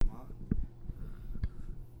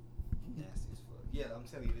Yeah, I'm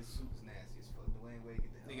telling you, this suit's nasty as fuck. Dwayne Wade,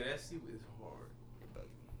 get the hell Nigga, that suit is hard.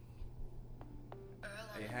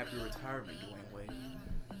 Hey, happy retirement, Dwayne Wade.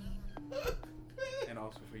 And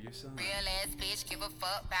also for your son. Real ass bitch, give a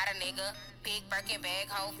fuck about a nigga. Big Birkin bag,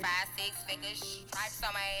 hold 5-6 figures. Stripes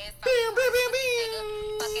on my ass.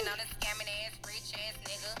 Fucking on a scamming ass, rich ass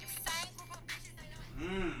nigga.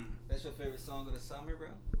 That's your favorite song of the summer, bro?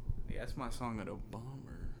 Yeah, that's my song of the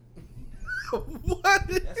bomber. What?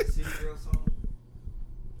 That's a City Girl song.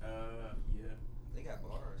 Yeah. They got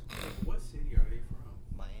bars. What city are they from?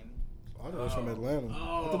 Miami. I thought it was from Atlanta.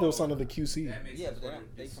 Oh. I thought they was signed to QC. That makes Yeah, sense. but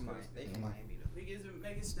they from Miami though. Nigga, isn't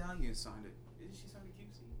Megan Stallion signed it? Isn't she signed to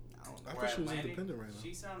QC? I don't I know. thought she was Atlantic? independent right now.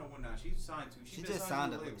 She signed one now. She's signed to. She been just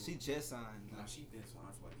signed to it. the label. She just signed. No, she been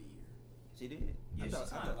signed for like a year. She did. Yeah, I she thought-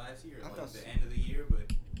 signed last year, I like thought the she- end of the year.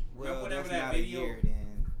 But Well, remember whenever that's that not video? a year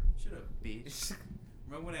then. Shut up, bitch.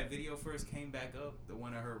 Remember when that video first came back up? The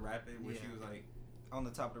one of her rapping where she Yeah. was like, On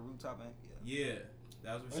the top of the rooftop, man. yeah,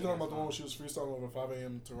 that was what Are she you talking got about the one where signed. she was freestyling over 5 a.m.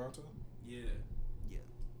 in Toronto? Yeah.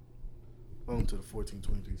 Welcome to the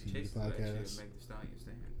 1423 TV Chase is actually a podcast. Meg Thee Stallion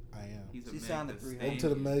stand. I am. He's a She Meg sounded Thee 300. Welcome Stallion. to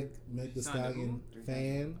the Meg She the signed to Stallion who?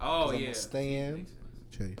 fan. Oh 'cause I'm yeah. a stan. Makes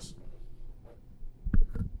sense. Chase.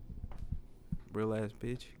 Real ass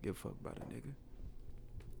bitch. Give a fuck about a nigga.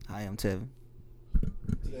 Hi, I'm Tevin.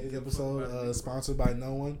 Today's episode sponsored by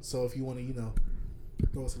no one. So if you want to,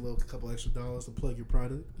 throw us a couple extra dollars to plug your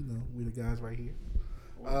product, we the guys right here.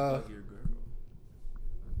 Or plug your girl.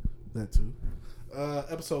 That too.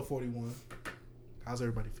 Episode 41. How's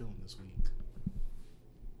everybody feeling this week?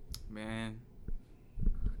 Man.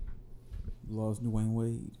 Lost Dwayne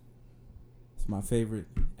Wade. It's my favorite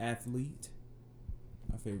athlete.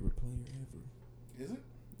 My favorite player ever. Is it?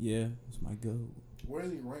 Yeah, it's my goal. Where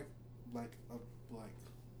is he ranked?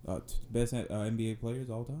 Best NBA players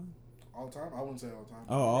all time. All time? I wouldn't say all time.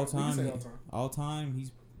 Oh, all We can time. say all time. All time,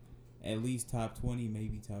 he's at least top 20,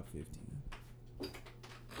 maybe top 15.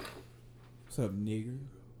 What's up, nigger?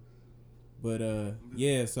 But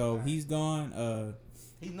yeah, so he's gone.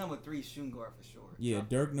 He's number 3 shooting guard for sure. Yeah,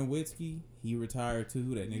 Dirk Nowitzki, he retired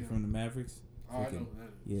too. That nigga from the Mavericks. Oh, I know Freaking- who that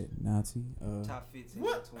is. Yeah, Nazi. Top 15.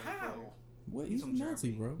 What? 24. How? What? He's He's from Nazi,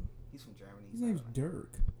 Germany. bro. He's from Germany. His name's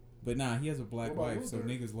Dirk. But nah, he has a black What about wife, so Lil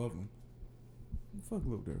Durk? niggas love him. Fuck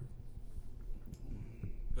Lil Durk.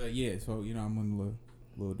 But yeah, so I'm in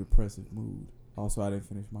a little depressive mood. Also, I didn't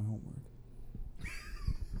finish my homework.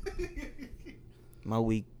 My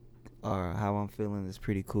week, or how I'm feeling, is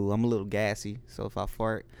pretty cool. I'm a little gassy, so if I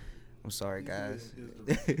fart, I'm sorry, guys.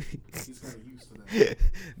 He's kind of used to that.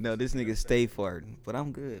 No, this nigga stay farting, but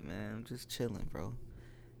I'm good, man. I'm just chilling, bro. Know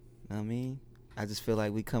what I mean? I just feel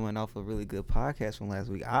like we coming off a really good podcast from last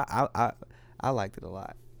week. I liked it a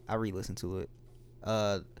lot. I re-listened to it.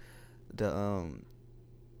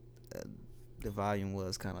 The volume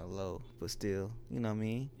was kind of low, but still, you know what I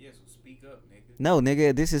mean? Yeah, so speak up, nigga. No,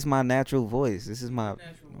 nigga, this is my natural voice. This is my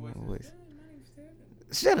Natural my voice. voice. Yeah, my name's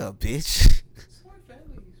Devin. Shut up, bitch. Smart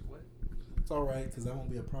families, what? It's all right, because that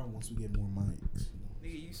won't be a problem once we get more mics.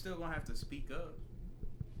 Nigga, you still gonna have to speak up.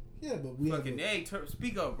 Yeah, but we Fucking have hey,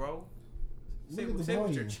 speak up, bro. Say, look at the say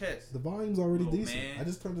with your volume. chest. The volume's already Little decent. man. I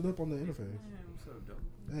just turned it up on the interface. Man, I'm so dumb.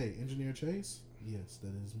 Hey, Engineer Chase? Yes,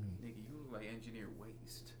 that is me. Nigga, you look like Engineer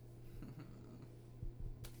Waste.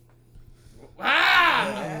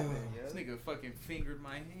 Ah! This nigga fucking fingered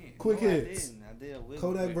my hand. Quick No, I hits. didn't. I did a wiggle.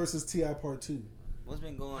 Kodak versus T.I. Part 2. What's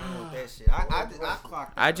been going on with that shit? I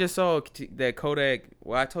clocked I out. just saw that Kodak.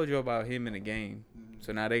 Well, I told you about him in the game.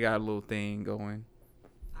 So now they got a little thing going.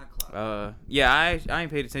 I clocked out. Yeah, I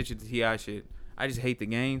ain't paid attention to T.I. shit. I just hate the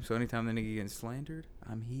game. So anytime that nigga getting slandered,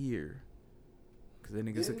 I'm here. Cause that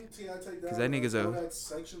nigga's Didn't T.I. take that nigga's a Kodak's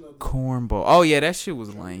section of the cornball. Oh yeah, that shit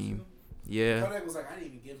was lame. Yeah. Kodak was like, I didn't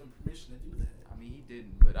even give him permission to do that. I mean, he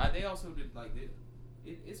didn't, but they also did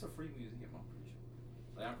it's a free museum. I'm pretty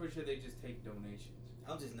sure. Like I'm pretty sure they just take donations.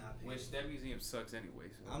 I'm just not paying. Which that museum sucks anyway.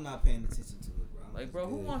 So. I'm not paying attention to it, bro. Like, bro,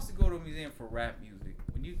 who wants to go to a museum for rap music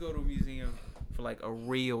when you go to a museum for like a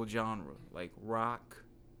real genre, like rock,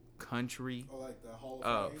 country, Or like the Hall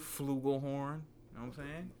of Fame. flugelhorn? You know what I'm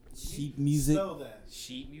saying? Sheet music. Spell that.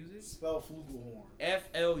 Sheet music. Spell flugelhorn.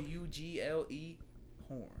 FLUGLE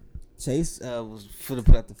horn. Chase was finna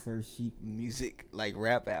put out the first sheep music like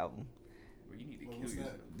rap album. Bro, you need to What kill was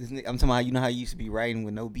yourself. that? This nigga, I'm talking about, you know how you used to be writing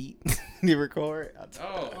with no beat to record.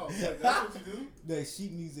 Oh, Oh, yeah, that's what you do? That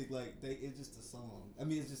sheet music, like it's just a song. I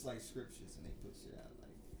mean, it's just like scriptures, and they put shit out.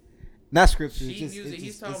 Like Not scripture. sheet It's just, music. it's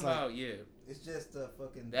He's just, talking it's like, about it's just a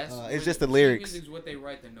fucking. that's. it's just the lyrics. Sheet music is what they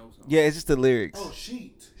write the notes on. yeah, it's just the lyrics. Oh,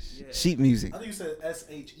 sheet. Yeah. Sheet music. I think you said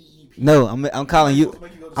SHEEP. No, I'm calling you.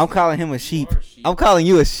 I'm calling him a sheep. I'm calling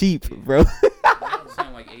you a sheep, bro. No,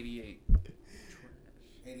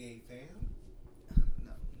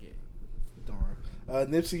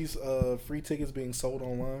 Nipsey's free tickets being sold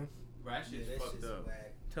online. Bro, that shit's fucked up.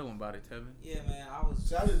 Tell him about it, Tevin. Yeah, man. I was.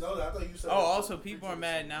 See, I didn't know that. I thought you said. Oh, also, people are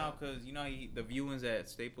mad now because, you know, the viewings at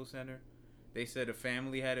Staples Center, they said a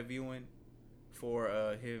family had a viewing for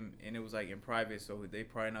him, and it was, like, in private, so they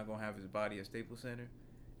probably not going to have his body at Staples Center,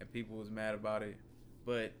 and people was mad about it.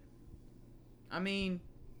 But, I mean,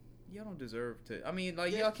 y'all don't deserve to. I mean,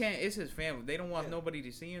 like, y'all can't. It's his family. They don't want nobody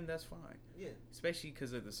to see him. That's fine. Yeah. Especially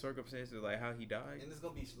because of the circumstances, like, how he died. And it's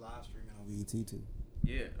gonna be live streaming on BET too.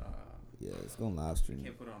 Yeah. Yeah, it's gonna live stream. You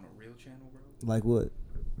can't put it on a real channel, bro. Like what?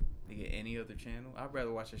 They get any other channel. I'd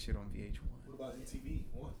rather watch that shit on VH1. What about MTV?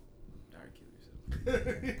 What? Alright, kill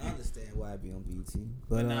yourself. I understand why it be on BET,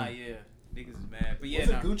 But nah, yeah, niggas is mad. But yeah, Was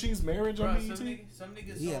it nah. Gucci's marriage Bro, on BET? some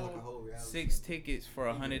niggas He had sold like a whole reality 6 show. tickets for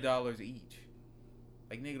 $100 each.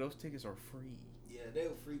 Like, nigga, those tickets are free. Yeah, they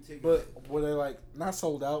were free tickets. But were they like not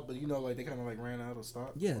sold out? But you know, like they kind of like ran out of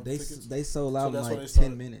stock. Yeah, on they tickets? they sold So out in that's why like they 10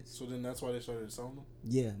 started- minutes. So then that's why they started selling them.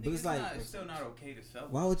 Yeah, but Nigga, it's like, it's still not okay to sell.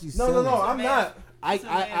 why would you No, sell no, no. it? I'm man. not. It's a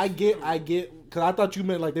man's I funeral. get. Because I thought you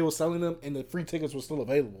meant like they were selling them and the free tickets were still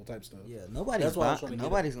available, type stuff. Yeah, nobody's That's why I was trying to get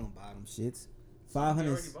nobody's gonna buy them shits. They 500.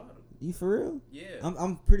 already bought them. You for real? Yeah.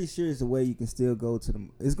 I'm pretty sure it's a way you can still go to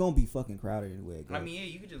them. It's gonna be fucking crowded anyway. I mean, yeah,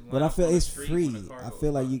 you could just. But line I up feel on the it's street free. when the car I goes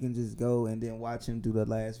feel like by. you can just go and then watch him do the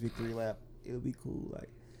last victory lap. It'll be cool. Like,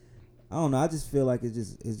 I don't know. I just feel like it's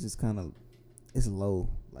just kind of, it's low.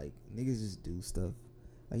 Like, niggas just do stuff.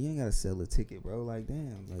 Like, you ain't gotta sell a ticket, bro. Like,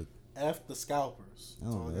 damn. Like, F the scalpers. I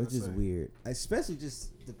That's all don't I know. It's gotta just say. weird. Especially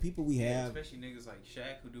just the people we Yeah, have. especially niggas like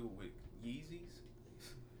Shaq who do it with Yeezys.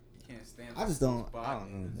 You can't stand. I just those don't. bot I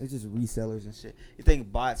don't know. niggas. It's just resellers and shit. You think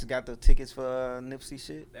bots got the tickets for Nipsey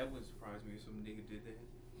shit? That would surprise me if some nigga did that.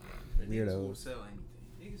 But niggas will Weirdos. sell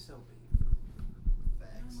anything. Niggas sell baby.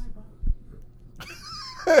 Facts. I might buy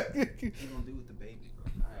What you gonna do with the baby, bro?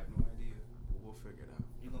 it. I have no idea. But we'll figure it out.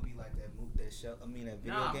 You gonna be like that that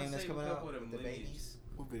video Nah, I'ma game that's save a coming couple out of with them the lineage. babies.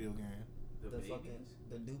 What video game? The The babies. fucking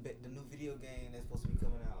the new video game that's supposed to be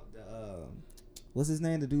coming out. The What's his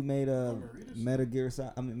name? The dude made Metal Gear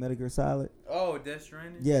Solid. Oh, Death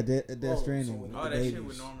Stranding. Yeah, Death Oh, Stranding. so with Oh, the that babies. shit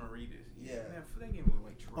with Norman Reedus. Yeah. Man, that game was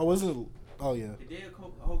like trash. Oh, was it? Oh yeah.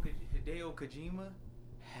 Hideo Kojima,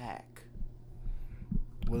 hack.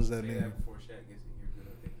 What does that Say mean? that before Shaq gets in here, 'cause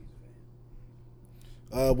I think he's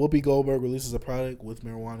a fan. Whoopi Goldberg releases a product with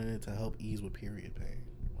marijuana in it to help ease with period pain.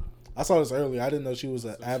 I saw this earlier. I didn't know she was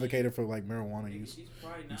an So advocate for like marijuana Nigga, use. she's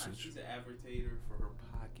probably not. usage. She's an advocator for her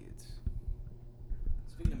pockets.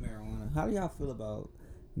 Speaking of marijuana, how do y'all feel about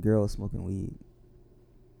girls smoking weed?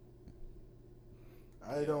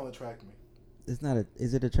 I don't attract me. It's not.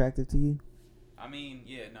 Is it attractive to you? I mean,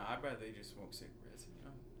 yeah, no, I'd rather they just smoke cigarettes. You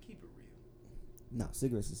know, keep it real. No,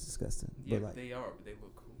 cigarettes is disgusting. Yeah, but like, they are, but they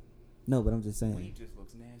look cool. no, but I'm just saying. Weed just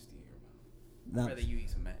looks nasty in your mouth. Nah, I'd rather you eat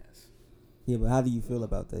some ass. yeah, but how do you feel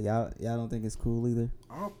about that? Y'all don't think it's cool either?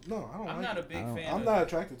 I don't I'm like not it. a big I don't- fan. I'm of not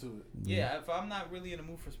attracted to it. Yeah, if I'm not really in the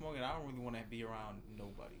mood for smoking, I don't really want to be around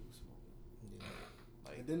nobody who's smoking.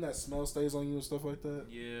 Like, And then that smell stays on you and stuff like that.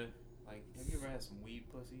 yeah, like, have you ever had some weed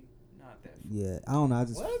pussy? Not that. Yeah, I don't know. I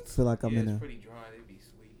just What? feel like I'm yeah, in it's a pretty dry. They be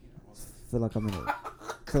sweet, you know. feel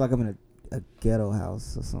like I'm in a ghetto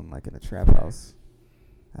house or something, like in a trap house.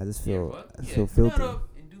 I just Yeah, feel what? I Yeah, feel nut filthy. up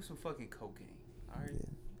and do some fucking cocaine. All right, Yeah,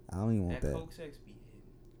 I don't even want that that. coke sex be hidden.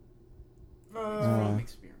 It's Uh, from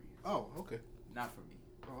experience, Oh, okay. not for me.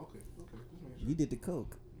 Oh, okay. Okay. Just making You sure. did the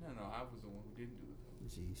coke. No, I was the one who didn't do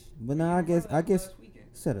the coke. Jeez. But now I guess Last weekend.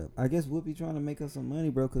 shut up. I guess Whoopi trying to make us some money,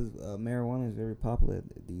 bro, because marijuana is very popular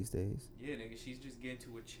these days. Yeah, nigga, she's just getting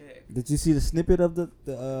to a check. Did you see the snippet of the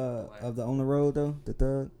On the Road though? The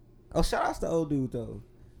thug. Oh, shout out to the old dude though.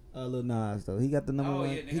 Lil Nas though. He got the number Oh, one.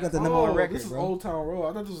 yeah, he nigga, got the I number saw- one record, This is bro. Old Town Road.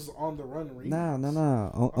 I thought this was On the Run remix. Nah.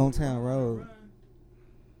 On Town Road. Run.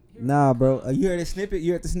 Here Nah, we bro. come. You heard the snippet?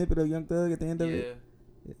 You heard the snippet of Young Thug at the end Yeah. of it?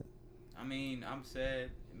 Yeah. I mean, I'm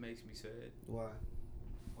sad. It makes me sad. Why?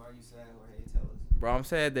 Why are you sad, Jorge? Tell us. Bro, I'm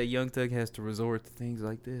sad that Young Thug has to resort to things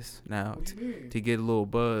like this now What do you mean? to get a little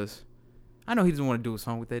buzz. I know he doesn't want to do a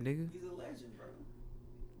song with that nigga. He's a legend, bro.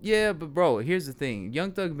 Yeah, but bro, here's the thing.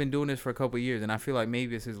 Young Thug been doing this for a couple of years, and I feel like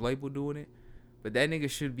maybe it's his label doing it. But that nigga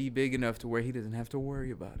should be big enough to where he doesn't have to worry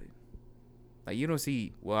about it. Like, you don't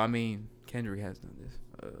see... Well, I mean, Kendrick has done this.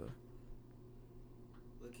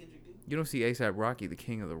 What Kendrick do? You don't see A$AP Rocky, the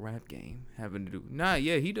king of the rap game, having to do... Nah,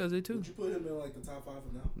 yeah, he does it too. Would you put him in like the top 5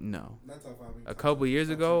 for now? No. Not top 5. I mean, A top couple 10, years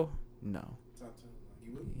top ago, 10, no. Top 10.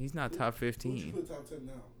 You would? He's not top Who would you 15. put top 10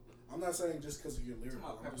 now? I'm not saying just because of your lyrics.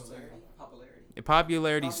 Talking about I'm just saying popularity.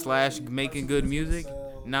 Popularity slash Popularity, making person good that's music, gonna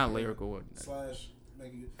sell, not yeah, lyrical. slash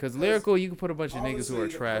making good. Because lyrical, you can put a bunch of niggas who are obviously,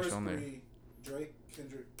 the trash first on there. three, Drake,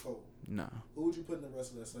 Kendrick, Cole. Nah. Who would you put in the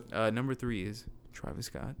rest of that second? Number 3 is Travis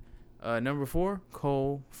Scott. Number 4,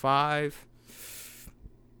 Cole. 5,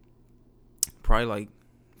 probably like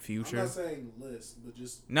Future. I'm not saying list, but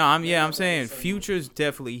just. No, I'm Yeah, saying same Future's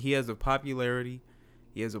definitely, he has a popularity.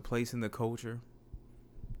 He has a place in the culture.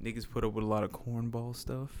 Niggas put up with a lot of cornball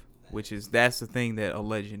stuff, that's the thing that a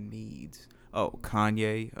legend needs. Oh,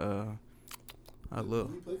 Kanye,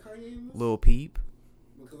 Lil Peep.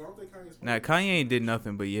 Because I don't think Kanye's. Now Kanye ain't did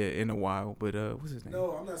nothing but in a while, but what's his name?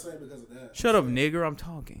 No, I'm not saying because of that. Shut up, nigger, I'm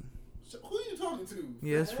talking. Who are you talking to?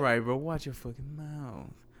 Yeah, that's right, bro. Watch your fucking mouth.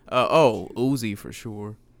 Uzi for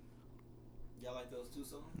sure. Y'all like those 2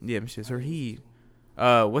 songs? Yeah, them shits are heat.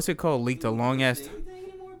 What's it called? Leaked a long ass.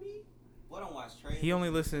 He only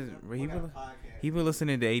listens. He been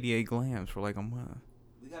listening to 88 Glams for like a month.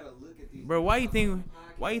 We gotta look at these. Bro, why you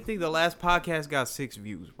think the last podcast got 6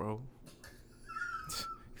 views, bro?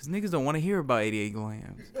 Cause niggas don't want to hear about 88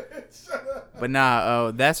 Glams. But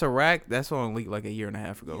nah, that's a rack. That's on leaked like a year and a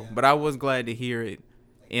half ago. But I was glad to hear it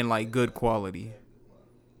in like good quality.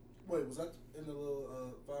 Wait, was that in the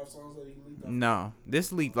little 5 songs that he leaked? No,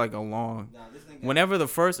 this leaked like a long. Whenever the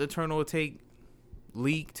first Eternal Take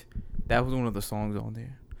leaked, that was one of the songs on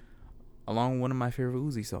there, along with one of my favorite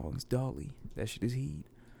Uzi songs, Dolly. That shit is heat.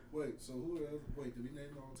 Wait, so who else? Wait, did we name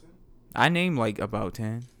all 10? I named like about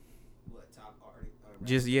 10. What top artist?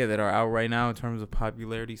 Just that are out right now in terms of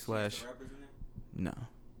popularity slash. No,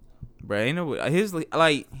 bro, ain't no his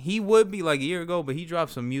like he would be like a year ago, but he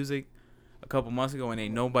dropped some music a couple months ago and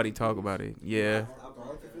ain't nobody talk about it. Yeah,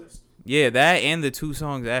 that and the 2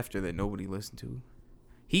 songs after that nobody listened to.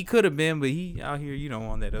 He could have been, but he out here,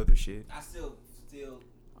 on that other shit. I still.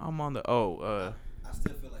 I'm on the I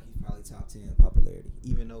still feel like he's probably top 10 popularity,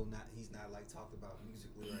 even though he's not like talked about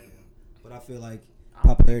musically right now. But I feel like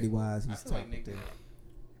popularity wise, he's top like there.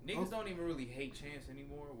 Niggas don't even really hate Chance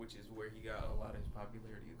anymore, which is where he got a lot of his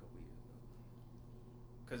popularity a couple years ago.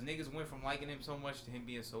 Cause niggas went from liking him so much to him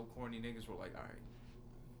being so corny. Niggas were like, all right,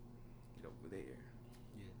 get over there.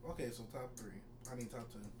 Yeah. Okay, so top 10.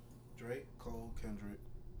 Drake, Cole, Kendrick,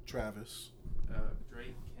 Travis.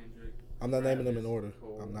 Drake, Kendrick. I'm not naming them in Travis, order.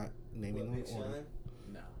 Cole. I'm not naming them in order.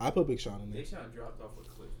 No. I put Big Sean in there. Big Sean dropped off a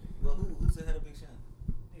cliff. Well, who's ahead of Big Sean?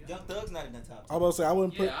 Young Thug's not in that top 10. I was about to say I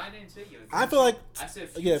wouldn't put. I didn't say Young Thug. I feel like I said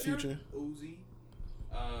Future. Uzi.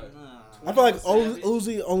 I feel like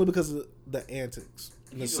Uzi only because of the antics.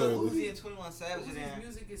 Necessarily. Uzi and 21 Savage in there.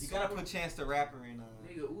 You gotta put Chance the Rapper in.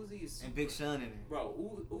 Nigga, Uzi is and Big Sean in there. Bro,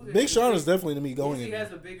 Uzi Big Sean is definitely to me going Uzi in.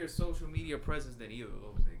 has a bigger social media presence than either of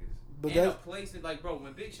those niggas. But and a place that, like, bro,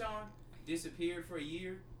 when Big Sean disappeared for a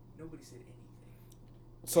year, nobody said anything.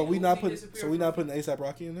 So and we Uzi not putting ASAP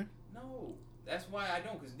Rocky in there? No, that's why I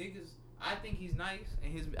don't. Cause niggas, I think he's nice,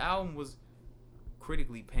 and his album was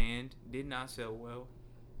critically panned, did not sell well,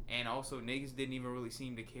 and also niggas didn't even really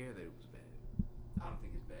seem to care that it was bad. I don't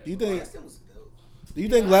think it's bad. Do you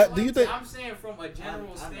think? Do you think? I'm saying from a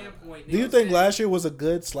general standpoint. Do you think last year was a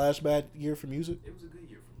good / bad year for music? It was a good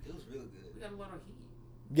year for music. It was really good. We got a lot of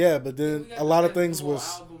heat. Yeah, but then a lot of things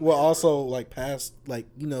were also like past, like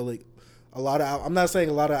like a lot of. I'm not saying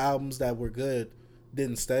a lot of albums that were good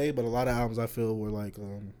didn't stay, but a lot of albums I feel were like,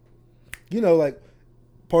 like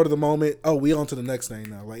part of the moment. Oh, we on to the next thing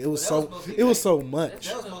now. Like it was so much.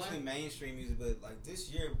 That was mostly mainstream music, but like this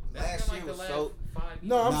year, last year was so.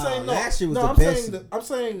 No, I'm saying no. Last year was no, the I'm best. saying I'm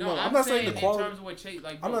saying no. I'm not saying the quality. In terms of what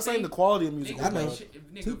like, bro, I'm not saying the quality of music.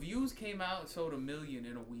 Nigga, Views came out and sold 1 million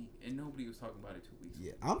in a week, and nobody was talking about it 2 weeks.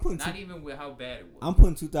 Yeah, I'm putting not even with how bad it was. I'm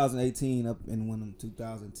putting 2018 up in one of them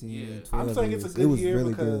 2010. Yeah. 12 I'm saying years. it's a good year really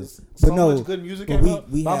because good. so much good music came out.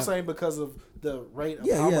 I'm saying because of the rate of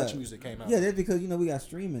how much music came out. Yeah, that's because we got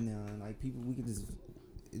streaming now, and like people, we can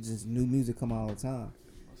just new music come out all the time.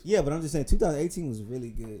 Yeah, but I'm just saying 2018 was really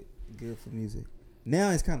good for music.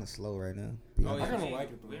 Now it's kind of slow right now. I kind of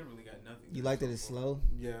like it though. We ain't really got nothing. You like that it's slow?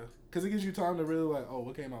 Yeah, because it gives you time to really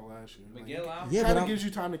what came out last year. Miguel like, album? Yeah, but it gives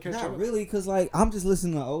you time to catch up. Not really, because like I'm just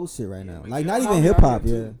listening to old shit right now. Yeah, Like not Miguel even hip hop.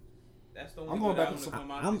 album, Yeah. That's the only I'm going back album to to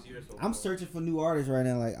come out this year so I'm far. searching for new artists right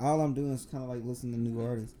now. Like all I'm doing is kind of like listening to new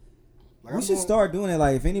artists. Like, We should start doing it.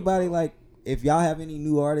 Like if anybody like. If y'all have any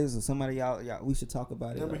new artists or somebody y'all we should talk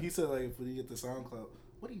about it. Remember, like. he said like when you get the SoundCloud,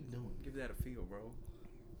 what are you doing? Give that a feel, bro.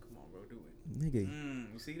 Come on, bro, do it.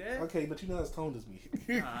 Nigga. You see that? Okay, but you know his tone is me.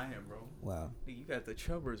 Nah, I am, bro. Wow. Nigga, you got the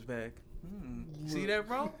chubbers back. See that,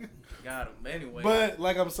 bro? Got him. Anyway. But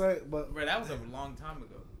like I'm saying, bro, that was a long time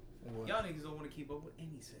ago. What? Y'all niggas don't want to keep up with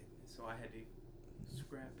any segment, so I had to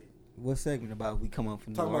scrap it. What segment about we come up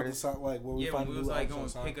from talking new about the artists? sound, like where we Yeah, find when we new was like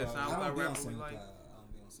artists going on to pick a SoundCloud. SoundCloud I don't be on rapper we like. SoundCloud. I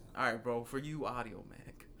don't be on SoundCloud. All right, bro. For you, Audio Mac.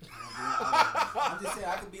 I'm just saying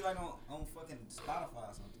I could be like on fucking Spotify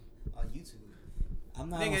or something. On YouTube. I'm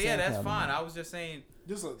not. On Nigga, yeah, that's SoundCloud fine. no I more. was just saying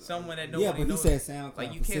Just someone that Yeah, nobody but he knows. said SoundCloud.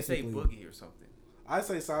 Like, you can't say specifically. Boogie or something. I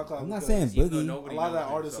say SoundCloud. I'm not because saying Even though Boogie. a nobody lot of knows that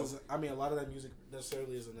him, artist so- is. I mean, a lot of that music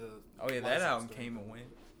necessarily isn't a. Oh yeah, that licensed album thing. came and went.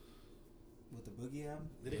 With the Boogie album,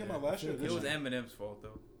 Did it come out last year? or It this was year? Eminem's fault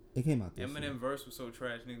though. it came out this Eminem year. verse was so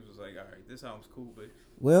trash. Niggas was like, all right, this album's cool, but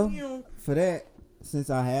Well, for that, since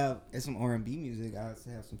I have it's some R&B music, I have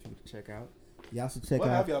some people to check out. Y'all should check What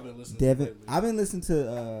out have y'all been listening Devin. to lately? I've been listening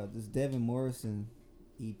to this Devin Morrison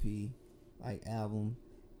EP, like album,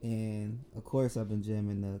 and of course I've been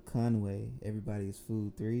jamming the Conway Everybody Is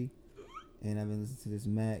Food 3, and I've been listening to this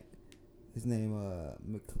Mac. His name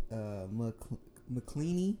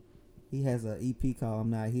McCleany. He has an EP called I'm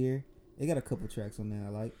Not Here. They got a couple tracks on there I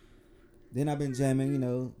like. Then I've been jamming,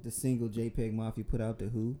 the single JPEG Mafia put out, The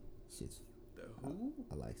Who. Shit's, the who?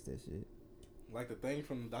 I like that shit. Like the thing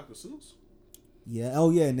from Dr. Seuss? Yeah. Oh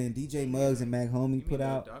yeah, and then DJ Muggs and Mac You Homie mean put the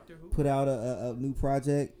out Doctor Who? a new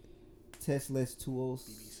project. Testless Tools.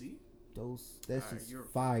 BBC? That's Alright, just you're-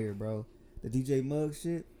 fire, bro. The DJ Muggs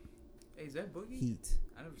shit, Hey, is that Boogie? heat.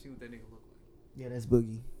 I never seen what that nigga look like. Yeah, that's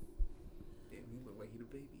Boogie. Damn, he look like he the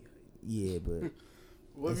baby. Yeah, but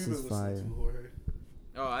What This have you is been listening fire. to, Jorge?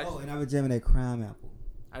 Oh, and I've been jamming that Crime Apple.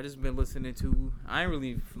 I just been listening to. I ain't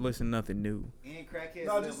really listened to nothing new. And crackheads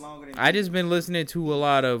No, live just- longer than I just been listening to a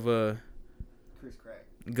lot of Chris Crack.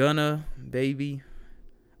 Gunna, Baby.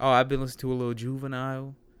 Oh, I've been listening to a little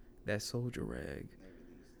Juvenile. That Soldier Rag.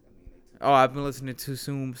 Oh, I've been listening to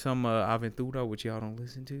some Aventura, which y'all don't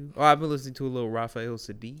listen to. Oh, I've been listening to a little Raphael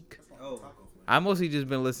Sadiq. Oh, I mostly just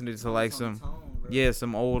been listening to like some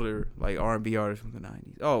some older like R&B artists from the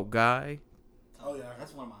 90s. Oh, Guy. Oh, yeah.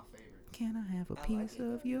 That's one of my favorites. Can I have a I like piece it.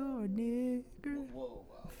 of your nigga? Whoa.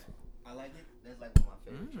 I like it. That's like one of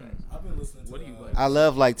my favorite tracks. I've been listening to What do you like? I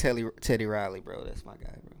love like Teddy Riley, bro. That's my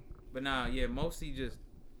guy, bro. But nah, yeah, mostly just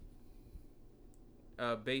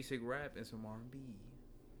basic rap and some R&B.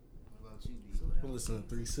 What about you, B? I've been listening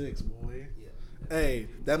to 3-6, boy. Yeah. Hey,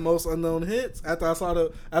 that Most Unknown Hits. After I saw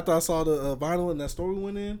the vinyl and that story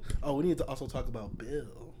went in. Oh, we need to also talk about Bill,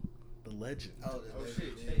 the legend. Oh, Oh that's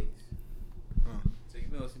shit, Chase. Chase. Huh. So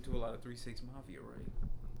you've been listening to a lot of 3-6 Mafia, right?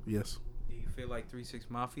 Yes. Do you feel like 3-6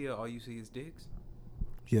 Mafia, all you see is dicks?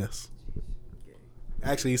 Yes. Okay.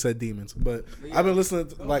 Actually, he said demons, but I've been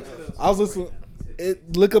listening. I was listening.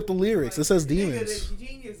 Look up the lyrics. It says demons. The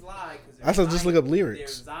genius lie because I said just look up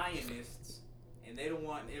lyrics. They're Zionists, and they don't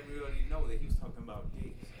want everybody to know that he was talking about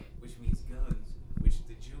dicks, which means guns, which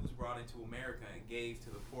the Jews brought into America and gave to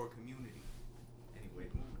the poor community. Anyway,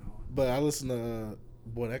 moving on. But I listen to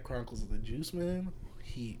that Chronicles of the Juice Man.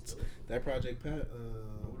 Heat. That Project Pat.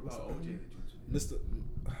 What what's about the OJ name? the Juice?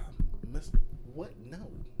 Mr. What? No.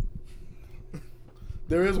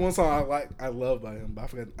 There is one song I love by him, but I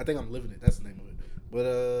forgot. I think I'm Living It. That's the name of it.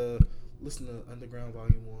 But listen to Underground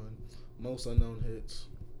Volume 1, Most Unknown Hits.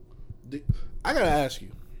 I gotta ask you,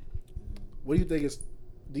 what do you think is?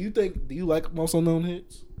 Do you like Most Unknown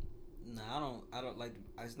Hits? Nah, I don't like.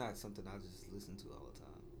 It's not something I just listen to all the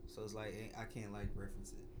time. So it's like I can't like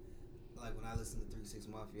reference it. Like when I listen to 3-6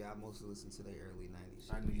 Mafia, I mostly listen to the early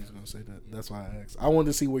 90s. I knew you was gonna say that. That's why I asked. I wanted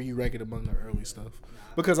to see where you rank it among the early stuff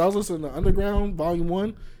because I was listening to Underground Volume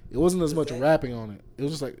 1. It wasn't as much rapping on it. It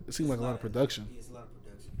was just like it seemed like a lot of production. It's a lot of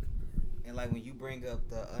production. And like when you bring up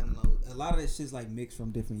the unload, A lot of this shit's like mixed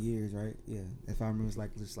from different years, right? Yeah. If I remember, it's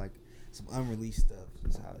like just like some unreleased stuff.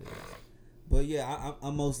 That's how it is. But yeah, I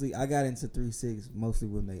mostly I got into 3-6 mostly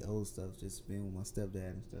when they old stuff, just being with my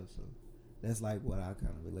stepdad and stuff. So that's like what I kind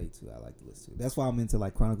of relate to. I like to listen to. That's why I'm into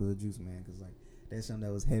like Chronicles of Juice Man, because like that's something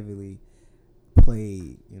that was heavily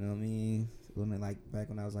played. You know what I mean? When like back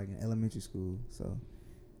when I was like in elementary school. So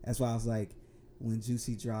that's why I was like, when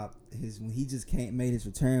Juicy dropped when he just made his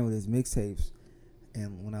return with his mixtapes,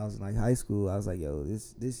 and when I was in like high school, I was like, yo,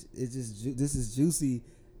 this is Juicy.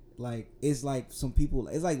 Like it's like some people,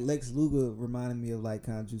 it's like Lex Luger reminded me of like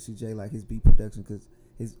kind of Juicy J, like his beat production, because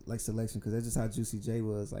his like selection, because that's just how Juicy J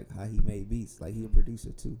was, like how he made beats. Like he a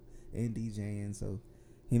producer too and DJing, so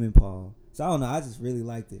him and Paul. So I don't know, I just really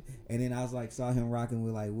liked it. And then I was like, saw him rocking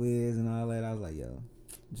with like Wiz and all that. I was like, yo,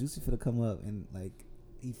 Juicy finna come up, and like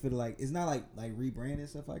he feel like it's not like rebranding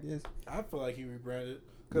stuff, I guess. I feel like he rebranded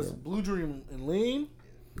because Yeah. Blue Dream and Lean.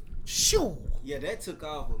 Shoo. yeah, that took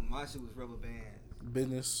off. But my shit was Rubber Band.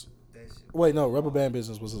 Business. That shit. Wait, no, Rubber Band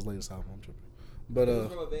Business was his latest album. I'm tripping. But It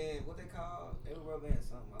was Rubber Band. What they call? It was Rubber Band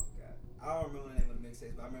something. I forgot. I don't remember the name of the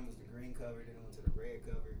mixtape, but I remember it was the green cover. Then it went to the red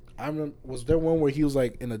cover. I remember, was there one where he was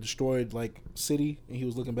like in a destroyed like city and he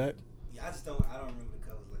was looking back? Yeah, I don't remember the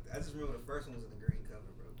covers like that. I just remember the first one was in the green cover,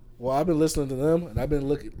 bro. Well, I've been listening to them and I've been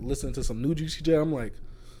listening to some new Juicy J. I'm like,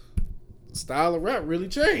 style of rap really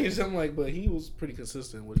changed. I'm like, but he was pretty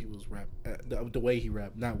consistent what he was the way he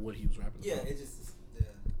rapped, not what he was rapping Yeah, about. it just yeah.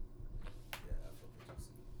 I fuck with you.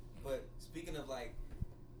 But speaking of like,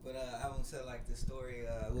 I won't say like this story.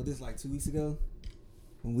 Well, this like 2 weeks ago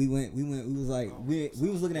when we was like we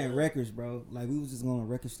was looking at records, bro. Like we was just going on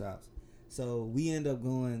record stops. So we ended up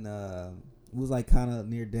going. It was like kind of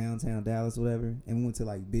near downtown Dallas, or whatever, and we went to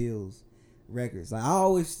like Bill's Records. Like I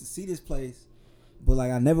always see this place, but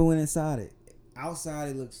like I never went inside it. Outside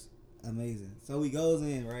it looks amazing. So we goes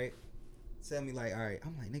in, right? Tell me like, all right.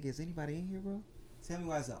 I'm like, nigga, is anybody in here, bro? Tell me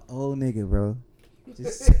why it's an old nigga, bro.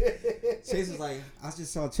 Just Chase was like, I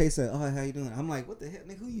just saw Chase say, oh, how you doing? I'm like, what the hell,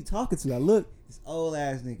 nigga? Who you talking to? I look, this old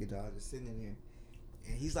ass nigga, dog, just sitting in here,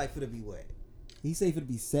 and he's like, finna be what? He say finna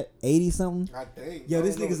be 80 something. I think. Yo,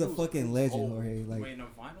 this nigga's a fucking legend, Jorge. Like, waiting on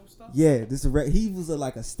vinyl stuff. yeah, he was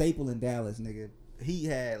like a staple in Dallas, nigga. He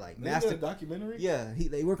had like Master documentary. Yeah,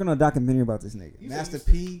 they working on a documentary about this nigga. Master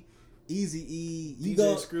P, Easy E,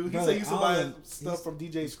 DJ Screw. He said he used to buy stuff from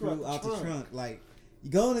DJ Screw out the trunk. Like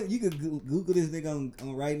you could Google this nigga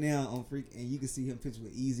on right now on Freak, and you can see him picture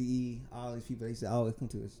with Easy E. All these people they used to always come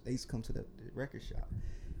to They used to come to the record shop,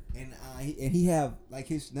 and he have like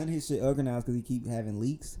none of his shit organized because he keep having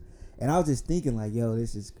leaks. And I was just thinking like, yo,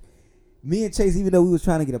 this is. Me and Chase, even though we was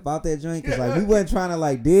trying to get up out that joint, cause like we wasn't trying to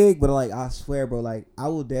like dig, but like I swear, bro, like I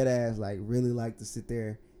would dead ass like really like to sit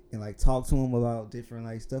there and like talk to him about different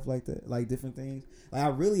like stuff like that, like different things. Like I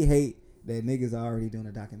really hate that niggas are already doing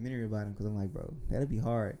a documentary about him, cause I'm like, bro, that'd be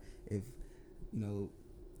hard if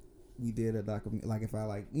we did a documentary. Like if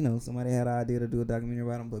I somebody had an idea to do a documentary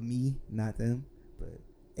about him, but me, not them. But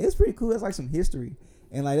it's pretty cool. That's like some history,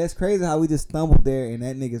 and like that's crazy how we just stumbled there and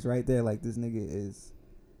that nigga's right there. Like this nigga is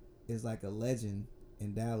like a legend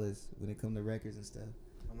in Dallas when it come to records and stuff.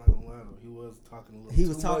 I'm not gonna lie though, he was talking a little. He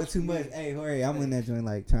was talking too much. Hey, Jorge, I'm in that joint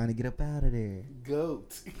like trying to get up out of there.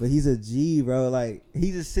 Goat. But he's a G, bro. Like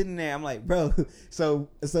he's just sitting there. I'm like, bro. So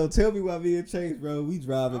tell me why me and Chase, bro. We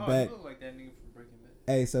driving back. You look like that nigga from Breaking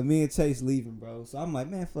Bad. Hey, so me and Chase leaving, bro. So I'm like,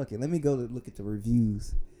 man, fuck it. Let me go to look at the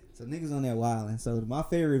reviews. So niggas on there wilding. So my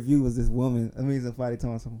favorite review was this woman. I mean, somebody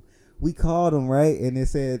telling something. We called him, right, and they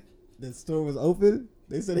said the store was open.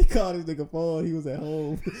 They said they called his nigga phone. He was at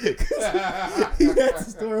home. He had the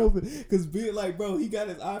store open. Because being like, bro, he got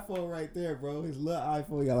his iPhone right there, bro. His little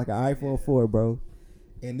iPhone. He got like an iPhone 4, bro.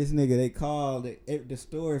 And this nigga, they called the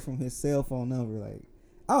store from his cell phone number. Like,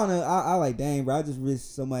 I don't know. I like, dang, bro. I just wish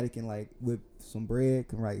somebody can, like, with some bread,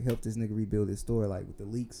 can, like, help this nigga rebuild his store, like, with the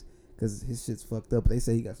leaks. Because his shit's fucked up. They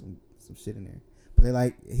say he got some shit in there. But they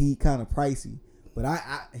like, he kind of pricey. But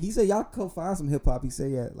he said, y'all go find some hip hop. He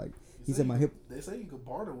said, yeah, like. He said my hip. They say you could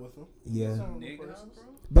barter with him. Yeah. Niggas, bro.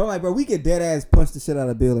 But I'm like, bro, we could dead ass punch the shit out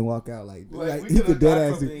of Bill and walk out. Like he could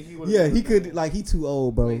dead ass. Yeah, he could. Like he too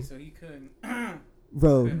old, bro. Wait, so he couldn't.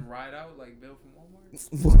 Bro. Couldn't ride out like Bill from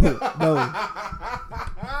Walmart.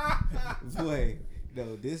 No. Wait,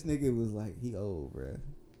 no. This nigga was like he old, bro.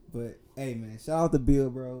 But hey, man, shout out to Bill,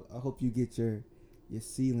 bro. I hope you get your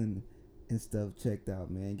ceiling and stuff checked out,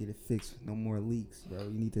 man. Get it fixed. No more leaks, bro.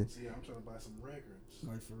 You need to. See, I'm trying to buy some records.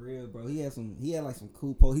 Like for real, bro. He had like some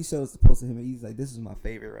cool posts. He showed us the poster of him. He's like, this is my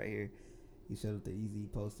favorite right here. He showed us the Easy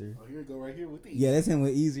poster. Oh, here we go, right here with Easy. Yeah, that's him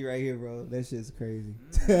with Easy right here, bro. That shit's crazy.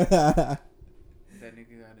 That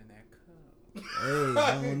nigga got in that cup. Hey,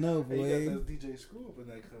 I don't know, boy. He got that DJ Screw up in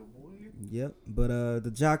that cup, boy. Yep, but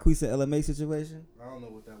the Jacquees and LMA situation. I don't know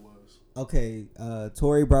what that was. Okay,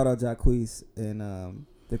 Tory brought out Jacquees and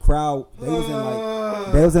the crowd. They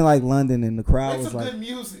was in like London, and the crowd was like good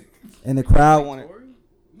music. And the crowd wanted.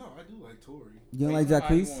 No, I do like Tory. You don't like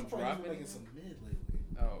Jacquees? He's making some mid lately.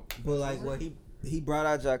 Oh, but like, well, he brought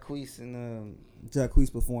out Jacquees and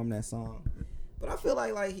Jacquees performed that song. But I feel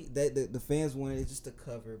like the fans wanted it just to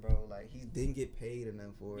cover, bro. Like he didn't get paid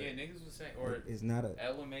enough for it. Yeah, niggas was saying, or it's not a.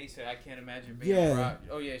 LMA said, I can't imagine being brought.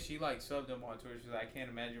 Oh yeah, she like subbed him on Twitter. She's like, I can't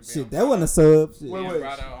imagine being. Shit, that wasn't a sub. Shit. Wait.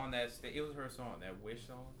 Brought out on that stage. It was her song, that Wish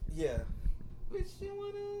song. Yeah. Wish you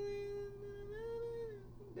wanna.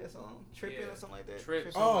 That song, Trippin' or something like that.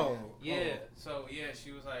 Trip. Oh. Yeah. So yeah,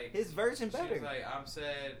 she was like. His version better. She was like, I'm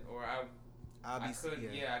sad, or I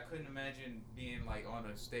couldn't imagine being like on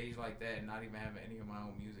a stage like that and not even having any of my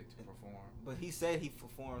own music to perform. But he said he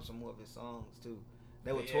performed some more of his songs too.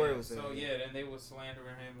 That what Tory was saying. So yeah, then they was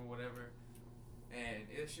slandering him or whatever, and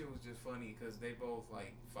this shit was just funny because they both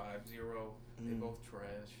like 5-0. They both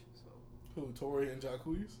trash. So who, Tory and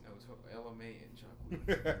Jacquees? That was LMA and Jacquees.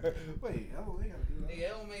 Wait, LMA gotta do that.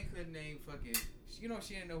 Nigga, LMA couldn't name fucking. You know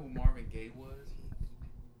she didn't know who Marvin Gaye was.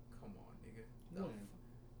 Come on, nigga. No.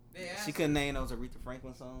 She couldn't name those Aretha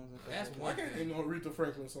Franklin songs. That's I one can't thing. name no Aretha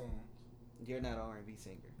Franklin songs. You're not an R&B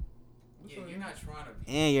singer. Yeah, you're not trying to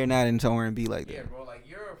be. And you're not into R&B like Yeah, that. bro. Like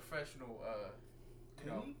you're a professional.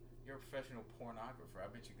 You're a professional pornographer. I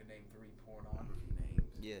bet you could name 3 pornography names.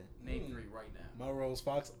 Yeah. Name 3 right now. Melrose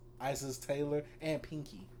Fox, Isis Taylor, and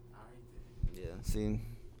Pinky. All right. Yeah. See,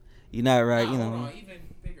 you're not right. Nah, You hold know. on, even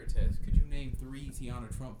bigger test. Could you name 3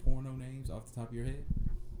 Tiana Trump porno names off the top of your head?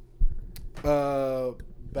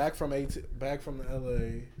 Back from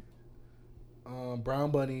the LA.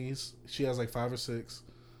 Brown Bunnies. She has like 5 or 6.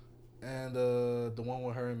 And the one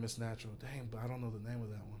with her and Miss Natural. Dang, but I don't know the name of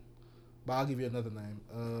that one. But I'll give you another name.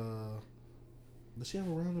 Does she have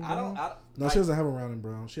a round and brown? No, she doesn't have a round and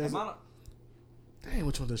brown. She has. Dang,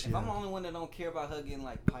 which one does she If have? I'm the only one that don't care about her getting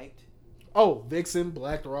like piped, Oh, Vixen,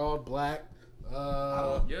 Black Rod, Black.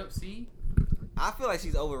 Yep. See, I feel like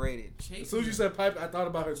she's overrated. Chase. As soon as you said pipe, I thought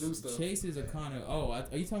about her new stuff. Chase is a kind of. Oh, are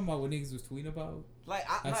you talking about what niggas was tweeting about? Like,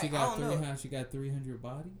 How she I got don't know. how she got 300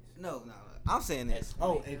 bodies? No. I'm saying this.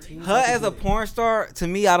 Oh, and Teen Her as a porn star, to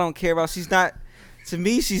me, I don't care about. She's not. To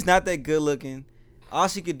me, she's not that good looking. All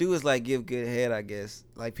she could do is like give good head, I guess.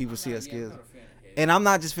 Like people see her skills. And I'm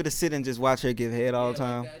not just for to sit and just watch her give head all the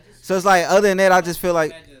time. So it's like other than that, I just feel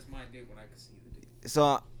like. That's my dick when I can see the dick.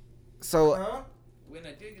 So When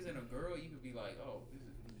a dick is in a girl, you could be like, oh, this is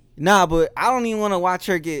me. nah, but I don't even want to watch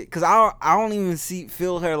her get, cause I don't even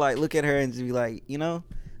feel her like look at her and just be like, you know,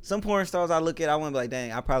 some porn stars I look at, I want to be like,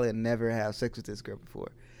 dang, I probably never have sex with this girl before.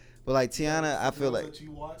 But like Tiana, I feel like. That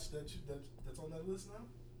you watch that's on that list now.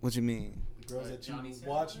 What you mean? Girls that you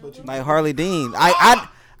watch, but you Like Harley Dean. I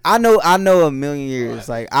know a million years.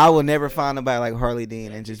 Like I will never find nobody like Harley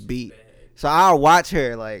Dean and just beat. So I'll watch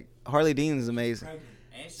her. Like Harley Dean is amazing.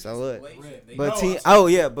 So what? But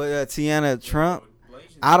Tiana Trump,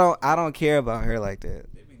 I don't care about her like that.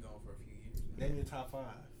 They've been going for a few years. Name your top 5.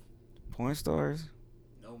 Porn stars?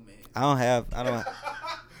 No man. I don't have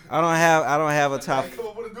a top. Come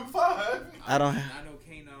up with a new 5. I don't. I know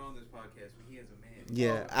Kane not on this podcast, but he has a man.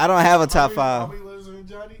 Yeah, I don't have a top How 5. many letters are in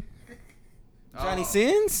Johnny? Johnny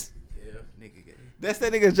Sins? Yeah, nigga gay. That's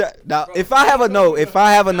that nigga. Now, Bro, if I have a number.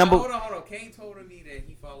 Hold on. Kane told me that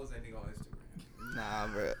he follows that nigga on Instagram. Nah,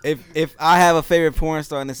 bro. If I have a favorite porn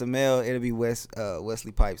star and it's a male, it'll be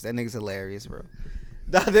Wesley Pipes. That nigga's hilarious, bro.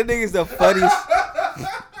 That nigga's the funniest.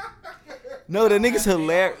 No, that nigga's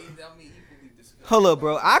hilarious. Hold up,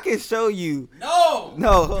 bro. I can show you. No,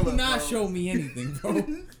 hold do up, not bro. show me anything, bro.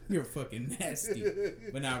 You're fucking nasty.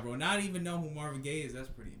 But nah, bro. Not even know who Marvin Gaye is. That's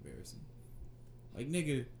pretty embarrassing. Like,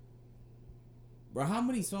 nigga, bro. How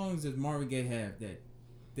many songs does Marvin Gaye have that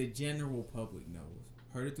the general public knows?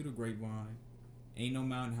 Heard it through the grapevine. Ain't no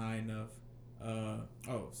mountain high enough.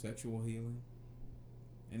 Sexual healing.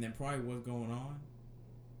 And then probably what's going on.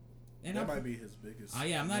 And That might be his biggest.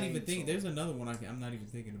 I'm not even main thinking. song. There's another one I'm not even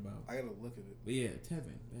thinking about. I gotta look at it. But yeah,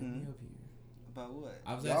 Tevin, back me up here. About what?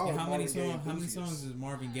 I was Y'all asking how many Marvin Gaye songs enthusiasts. does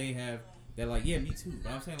Marvin Gaye have that like me too.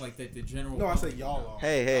 But I'm saying like that the general. No, I public said y'all are.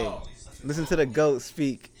 Hey, Oh. listen to the goat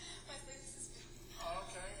speak. This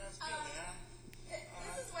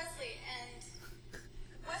is Wesley, and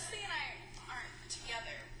Wesley and I aren't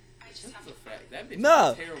together. I just have That's a fact. That bitch No.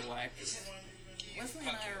 is a terrible actress. Wesley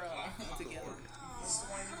and I are together.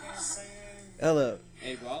 Hello,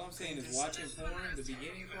 Hey, bro, all I'm saying is watching porn, the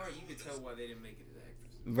beginning part, you could tell why they didn't make it as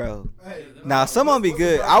actors. bro. Hey, Nah, some of them be what's the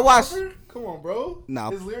good. Brian I watched. Pumper? Come on, bro.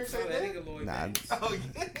 Nah. His lyrics Oh, ain't that that. nigga Lloyd Nah. Banks. Oh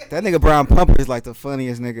yeah. That nigga Brian Pumper is like the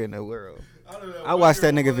funniest nigga in the world. I don't know. I watched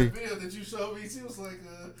that My nigga girl, vi- video that you showed me. She was like,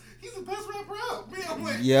 "He's the best rapper out." Me, I'm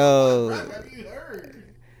like, Yo. "What rap have you heard?"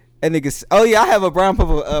 That nigga. Oh yeah, I have a Brian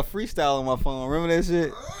Pumper freestyle on my phone. Remember that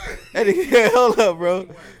shit? That nigga. Hold up, bro. You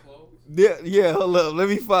wearing clothes? Yeah, hold up. Let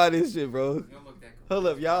me find this shit, bro. You don't look that Hold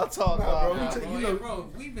up, y'all talk. Nah, bro, Nah, we bro, you hey, know- bro,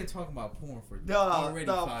 we've been talking about porn for No, already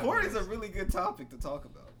 5 porn is minutes. a really good topic to talk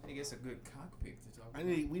about. I think it's a good cockpit to talk about.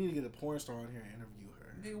 We need to get a porn star on here and interview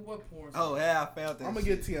her. Nigga, what porn? Oh yeah, I found that. I'm gonna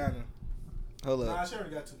get Tiana. Hold Nah, up. she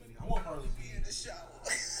already got too many. I want Harley B.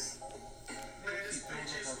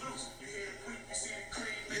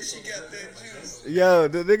 Yo,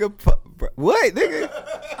 the nigga. What, nigga?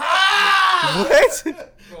 What?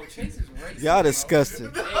 Bro, Chase is racist. Y'all bro.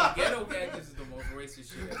 disgusting. Hey, Ghetto Gaggers is the most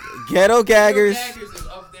racist shit ever. Ghetto gaggers. Ghetto Gaggers is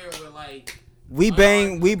up there with like. We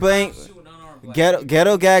bang.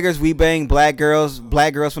 Ghetto gaggers. We bang black girls from the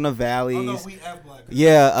Oh no, valleys. we have black.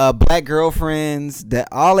 Yeah, black girlfriends. That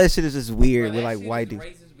all that shit is just weird with like white dudes.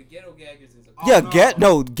 Racist, but Ghetto Gaggers is a. Yeah,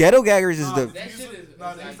 no. ghetto gaggers is the. That shit is.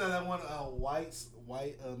 No, they used to have that one white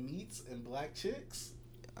meats and black chicks.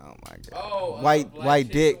 Oh my god. Oh, white black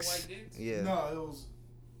chicks dicks. and white dicks? Yeah. No, it was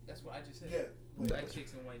That's what I just said. yeah, Black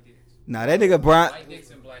chicks and white dicks. Nah, that nigga Brian. White dicks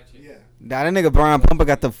and black chicks. yeah. Nah, that nigga Brian Pumper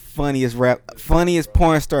got the funniest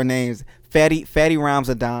porn star names. fatty rhymes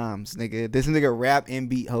of dimes, nigga. This nigga rap and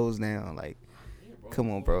beat hoes now. Like, come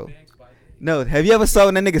on, bro. No, have you ever saw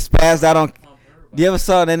that nigga spazzed out on? You ever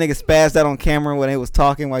saw that nigga spazzed out on camera when they was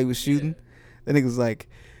talking while he was shooting? That nigga was like,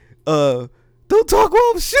 don't talk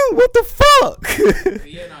while I'm shooting. What the fuck?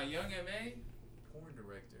 Yeah, now Young M.A. porn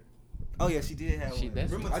director. Oh yeah, she did have one.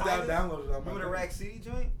 That's Remember I downloaded it on my Remember the phone. Rack City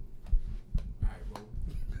joint? Alright, bro.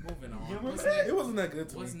 Moving on. You remember What's that? next? It wasn't that good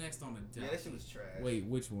to What's me. next on the Yeah, deck? that shit was trash. Wait,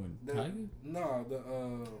 which one? The- Tiger? No, the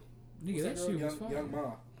Nigga, that what's shit girl? was fire. Young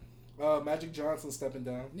Ma. Magic Johnson stepping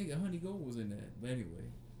down. Nigga, Honey Gold was in that. But anyway.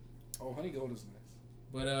 Oh, Honey Gold is nice.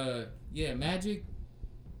 But yeah, Magic.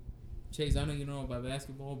 Chase, I know you know about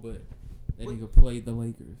basketball, but that nigga played the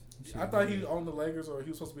Lakers. I thought he owned the Lakers, or he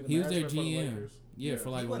was supposed to be the He was their management for the GM. Lakers. Yeah, for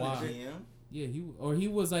like He a wasn't while. the GM. Yeah, he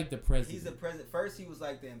was like the president. He's the president. First, he was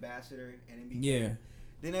like the ambassador, and then became, Yeah.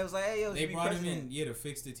 Then they was like, "Hey, yo, They you be brought him president." in, to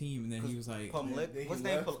fix the team, and then he was like, Pumlik, Then he what's his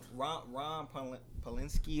name? left. Ron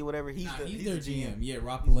Polinsky or whatever. He's he's the their GM. GM. Yeah,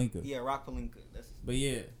 Rob Pelinka. Yeah, Rock Palinka. That's But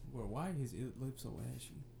yeah, bro, why his lips so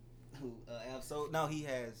ashy? who. So no, he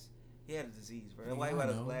had a disease, bro. Yeah, Why he I had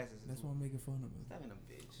his know. glasses? That's why I'm making fun of him. Stop being a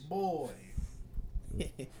bitch. Boy.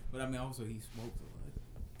 But I mean, also he smoked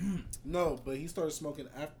a lot. No, but he started smoking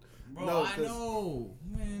after. Bro, No, I 'cause- know.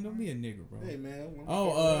 Man, don't be a nigga, bro. Hey man. one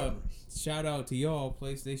Oh, of my shout out to y'all,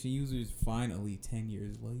 PlayStation users. Finally, 10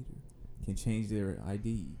 years later, can change their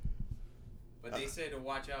ID. But they said to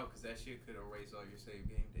watch out because that shit could erase all your saved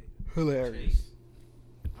game data. Hilarious.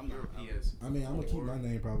 I'm your PS. I mean, I'm gonna keep my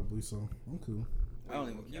name probably, so I'm cool. I don't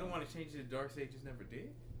even. You don't want to change it to Dark Side just never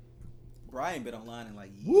did? Brian been online in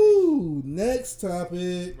like years. Woo! Next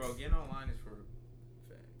topic. Bro, getting online is for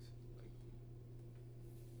facts.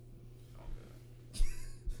 Like, oh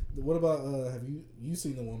god. What about have you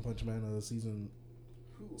seen the One Punch Man season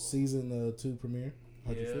 2 premiere?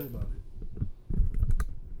 How'd you Yeah. feel about it?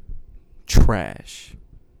 Trash.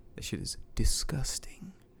 That shit is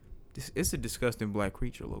disgusting. It's a disgusting black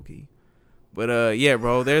creature, low key. But yeah,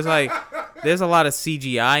 bro. There's a lot of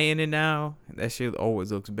CGI in it now. That shit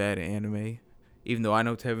always looks bad in anime. Even though I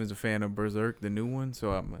know Tevin's a fan of Berserk, the new one,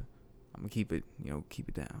 so I'm gonna keep it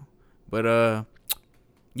down. But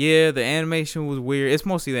yeah, the animation was weird. It's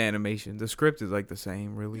mostly the animation. The script is like the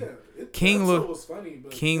same, really. Yeah, King the look- episode was funny,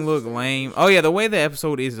 but King it's looked just- lame. Oh yeah, the way the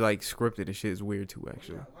episode is like scripted and shit is weird too,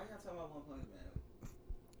 actually. Why y'all talking about One Punch Man?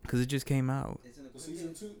 Cause it just came out. It's in the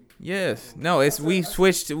Season 2. Yes. No, it's we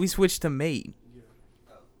switched to Mate.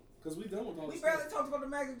 Because we done with all We this barely stuff. talked about the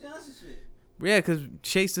Magic Johnson shit. Yeah, because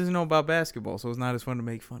Chase doesn't know about basketball, so it's not as fun to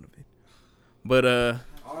make fun of it. But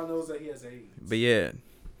All I know is that he has AIDS. but yeah.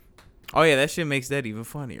 Oh yeah, that shit makes that even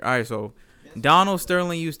funnier. All right, so Donald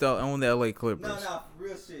Sterling used to own the LA Clippers. No, for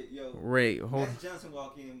real shit, yo. Wait, hold. Magic Johnson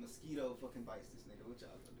walk in, mosquito fucking bites this nigga. What y'all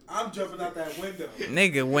gonna do? I'm jumping out that window.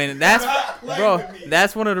 Nigga, when that's bro,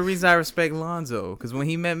 that's one of the reasons I respect Lonzo. Cause when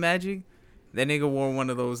he met Magic, that nigga wore one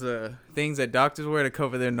of those things that doctors wear to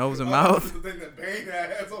cover their nose and mouth. The thing that Bane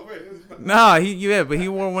has over his mouth. Nah, but he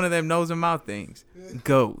wore one of them nose and mouth things.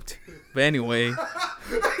 Goat. But anyway, He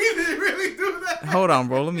didn't really do that. hold on,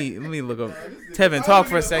 bro. Let me look up. Tevin, talk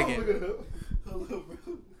for a second. Hold up,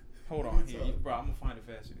 bro. Hold on, here, bro. I'm gonna find it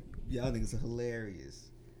faster. Y'all niggas are hilarious.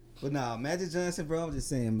 But nah, Magic Johnson, bro, I'm just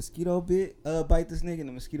saying, mosquito bite this nigga and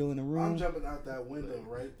the mosquito in the room. I'm jumping out that window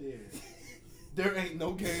right there. There ain't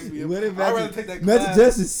no game we What if I'd rather take that Magic class.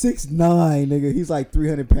 Johnson's 6'9", nigga. He's like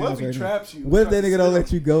 300 pounds What if he right now. traps you? What if that Try to nigga don't steal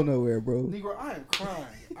let you go nowhere, bro? Negro, I am crying.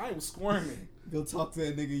 I am squirming. Go talk to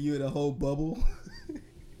that nigga, you in a whole bubble.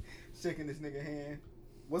 Shaking this nigga hand.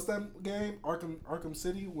 What's that game? Arkham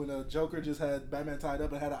City, when Joker just had Batman tied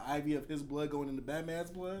up and had an IV of his blood going into Batman's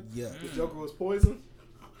blood. Yeah. The Joker was poisoned.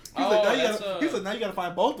 He's like, now you gotta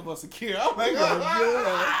find both of us to cure. I'm like,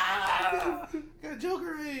 got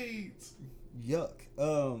Joker AIDS. Yuck.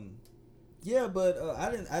 Yeah, but I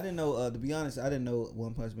didn't know. To be honest, I didn't know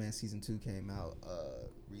One Punch Man season 2 came out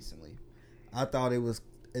recently. I thought it was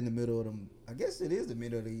in the middle of the. I guess it is the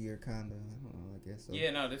middle of the year, kind of. I don't know. I guess so.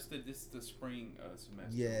 Yeah, no, this the spring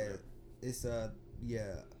semester. Yeah, it's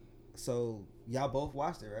yeah. So y'all both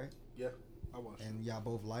watched it, right? Yeah, I watched. And y'all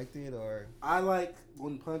both liked it, or I like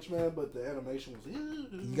One Punch Man, but the animation was.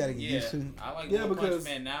 you gotta get Yeah, used to it? I like Yeah, One Punch because-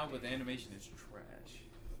 Man now, but the animation is trash.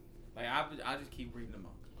 Like I just keep reading them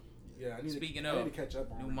up. Yeah, I need Speaking to of, catch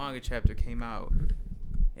up on New it. manga chapter came out,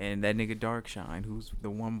 and that nigga Darkshine, who's the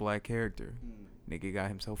one black character, nigga got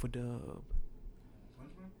himself a dub. Punch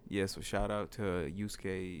Man? Yeah, so shout out to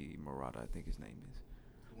Yusuke Murata, I think his name is.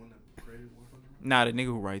 The one that created One Punch Man? Nah, the nigga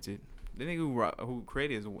who writes it. The nigga who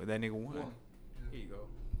created is that nigga won. Yeah. Here you go.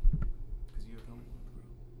 Cause you don't,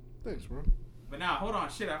 bro. Thanks, bro. But now, hold on,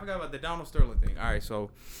 shit, I forgot about the Donald Sterling thing. All right, so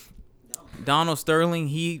Donald Sterling,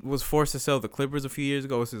 he was forced to sell the Clippers a few years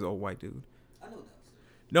ago. It's his old white dude. I know that.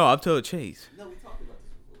 No, I'm telling Chase. No, we talked about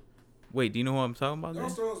this before. Wait, do you know who I'm talking about? Donald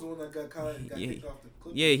Then? Sterling's the one that got caught and got Yeah. kicked off the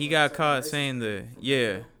Clippers. Yeah, he got caught saying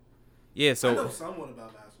yeah. I So know somewhat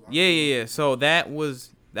about basketball. yeah. So that was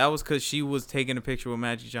because she was taking a picture with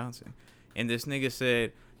Magic Johnson, and this nigga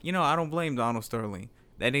said, you know, I don't blame Donald Sterling.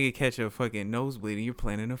 That nigga catch a fucking nosebleed and you're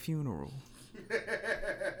planning a funeral. Yeah,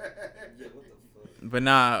 what the fuck? But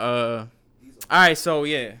nah, all right, so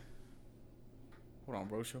yeah. Hold on,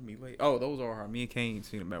 bro. Show me late. Oh, those are her. Me and Kane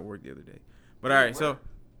seen them at work the other day. But all right, so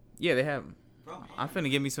yeah, they have them. I'm finna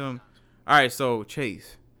give me some. All right, so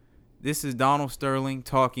Chase, this is Donald Sterling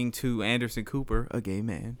talking to Anderson Cooper, a gay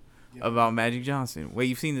man, about Magic Johnson. Wait,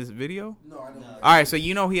 you've seen this video? No, I know. All right, so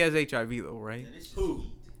you know he has HIV though, right? Who?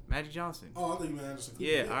 Magic Johnson. Oh, I think you meant Anderson Cooper.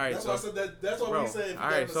 Yeah, all right, That's so- why I said that. That's why Bro, when he said if you all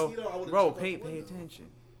got right, a so mosquito, I would've bro, jumped out pay the window. attention.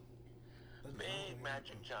 Big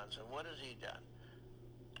Magic Johnson, what has he done?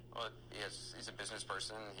 Well, he's a business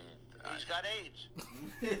person. He's got AIDS.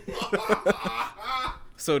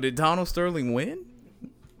 So did Donald Sterling win?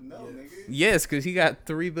 No, nigga. Yes, because he got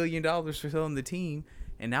 $3 billion for selling the team,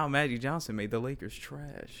 and now Magic Johnson made the Lakers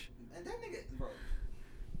trash. And that nigga, bro.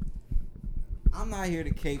 I'm not here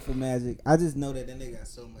to cake for Magic. I just know that nigga got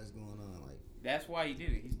so much going on. Like, That's why he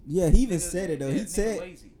did it. yeah, he even said it though. Yeah, He nigga said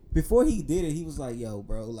lazy. before he did it, he was like, "Yo,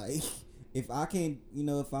 bro, like, if I can't,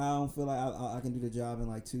 if I don't feel like I can do the job in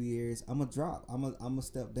like 2 years, I'm gonna drop. I'm gonna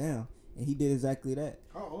step down." And he did exactly that.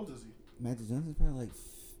 How old is he? Magic Johnson's probably like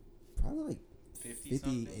 50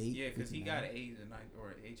 something. 58. Yeah, because he 59. got AIDS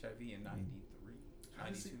or HIV in 93, How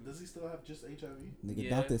does 92. does he still have just HIV? Nigga, Yeah.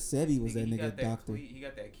 Dr. Sebi was Nigga, that he nigga got that doctor. He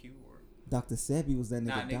got that cure. Dr. Sebi was that nigga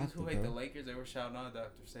Nah, niggas doctor, who hate the bro. Lakers, they were shouting out Dr.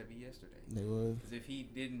 Sebi yesterday. They was. Because if he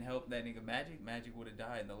didn't help that nigga Magic would have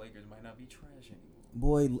died, and the Lakers might not be trash anymore.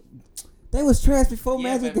 Boy, they was trash before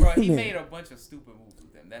Yeah, Magic but bro, came he in. made a bunch of stupid moves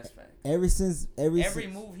with them. That's fact. Every since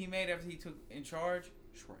Move he made after he took in charge,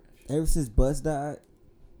 trash. ever since Bus died,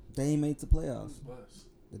 they ain't made the playoffs. Who's Bus?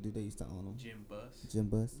 The dude they used to own him, Jim Buss. Jim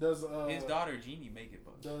Bus. Does His daughter Jeannie make it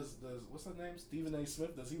Buss. does what's her name? Stephen A.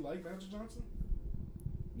 Smith. Does he like Magic Johnson?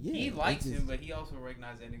 Yeah, He it likes just- him, but he also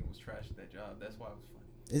recognized that nigga was trash at that job. That's why it was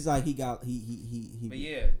funny. It's like he He But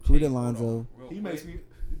yeah, recruited Chase, hold Lonzo. on, real He quick. makes me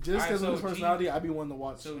just Alright, because so of his personality. I be wanting to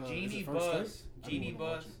watch. So is Jeannie it First Buss, Take? I be Jeannie wanting to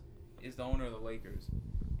watch Buss is the owner of the Lakers,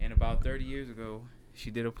 and about 30 years ago, she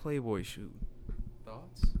did a Playboy shoot.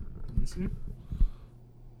 Thoughts? it. Let me see.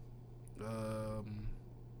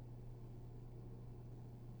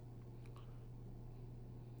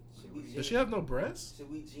 Does she have no breasts?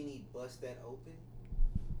 Should we Genie bust that open?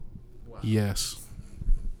 Wow. Yes.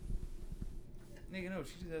 Nigga, no,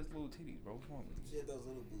 she just has little titties, bro. What's wrong with you? She had those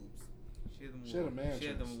little boobs. She had them She had a little, man she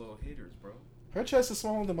had chest. them little hitters, bro. Her chest is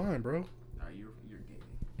smaller than mine, bro. Alright, you're gay,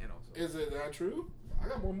 and also. Is it not true? I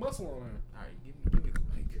got more muscle on her. Alright, give me the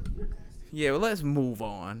mic. Yeah, well, let's move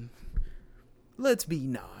on. Let's be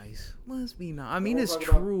nice. Let's be nice. I mean, wanna it's talk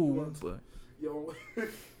about- you true, wanna- but Yo,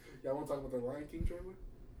 y'all want to talk about the Lion King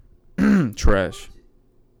trailer? trash.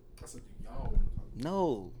 I said, y'all want to talk.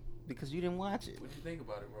 No, because you didn't watch it. What you think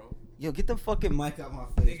about it, bro? Yo, get the fucking mic out my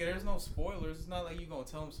face. Nigga, there's no spoilers. It's not like you gonna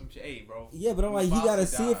tell him some shit. Hey, bro. Yeah, but I'm like, he Mufasa gotta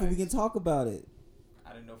see it before we dies. can talk about it.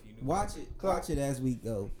 I didn't know if you knew. Watch about it. Watch it as we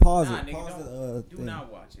go. Pause Nah, it. nigga, Pause don't. the Do thing.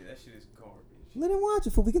 not watch it. That shit is garbage. Let him watch it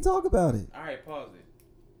before we can talk about it. All right, pause it.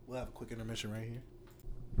 We'll have a quick intermission right here.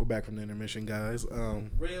 We're back from the intermission, guys.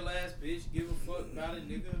 Real ass bitch, give a fuck about it,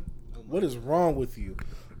 nigga. What is wrong with you?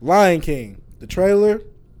 Lion King, the trailer,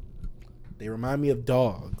 they remind me of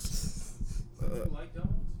dogs. You like dogs?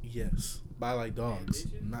 Yes, but I like dogs.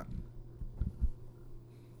 bitches? Not.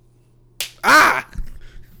 Ah!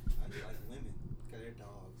 I just like women because they're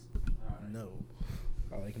dogs. Alright. No,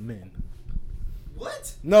 I like men.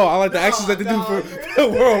 What? No, I like the actions that they do for the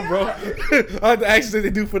world, bro. I like the actions that they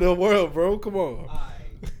do for the world, bro. Come on.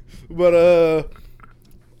 But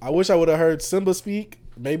I wish I would have heard Simba speak.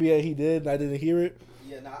 Maybe he did, and I didn't hear it.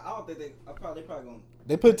 Yeah, nah, I don't think they probably gonna.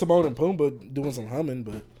 They put Timon and Pumbaa doing some humming,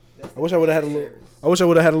 but I wish I would have had a little. I wish I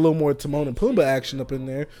would have had a little more Timon and Pumbaa action up in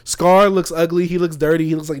there. Scar looks ugly. He looks dirty.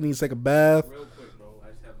 He looks like he needs to take a bath. Real quick, bro. I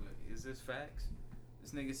just have a. Is this facts?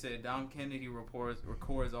 This nigga said Dom Kennedy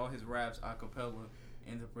records all his raps a cappella,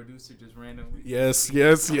 and the producer just randomly. Yes.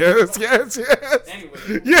 Anyway. That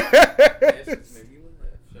Yeah. just made me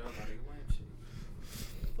laugh. Shout out my nigga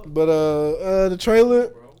Lampshade. But the trailer.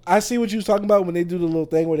 Bro. I see what you was talking about when they do the little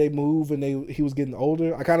thing where they move and he was getting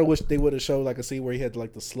older. I kind of wish they would have showed like a scene where he had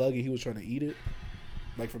like the slug and he was trying to eat it,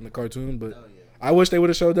 like from the cartoon. But I wish they would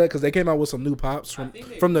have showed that because they came out with some new pops I think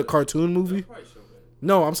they from the would. cartoon movie. They'll probably show that.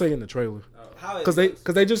 No, I'm saying in the trailer. Oh. How it because looks.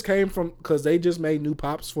 they just came from because they just made new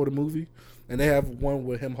pops for the movie, and they have one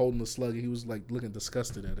with him holding the slug, and he was like looking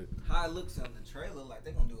disgusted at it. How it looks on the trailer, like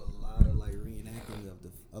they're gonna do a lot of like reenacting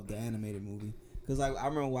of the animated movie. Cause like I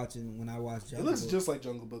remember watching when I watched Jungle It looks Book, just like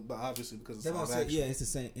Jungle Book, but obviously because it's they're live gonna say, action. yeah, it's the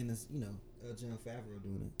same, and it's John Favreau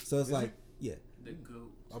doing it. So it's Is like it? yeah. The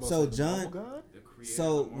goat. I'm about So to say, the John- Marvel God? The creator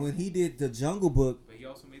So of Marvel. when he did the Jungle Book, But he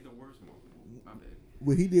also made the worst Marvel movie. My bad.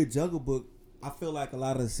 when he did Jungle Book, I feel like a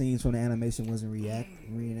lot of the scenes from the animation wasn't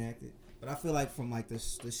reenacted. But I feel like from like the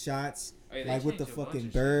shots, Hey, they like with the changed a bunch fucking of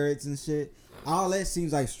shit. birds and shit, all that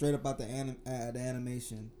seems like straight up out the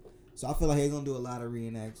animation. So I feel like he's gonna do a lot of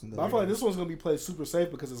reenaction. But I feel like this one's gonna be played super safe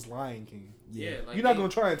because it's Lion King. Yeah, like You're not they- gonna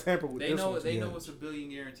try and tamper with They this know one. they yeah. know it's a billion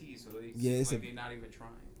guarantee, so they Yeah, seem it's like a- they're not even trying.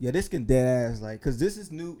 Yeah, this can dead ass like, cause this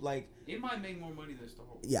is new. Like, It might make more money than Star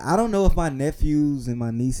Wars. yeah, I don't know if my nephews and my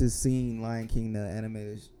nieces seen Lion King the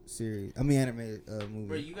animated series. I mean animated movie.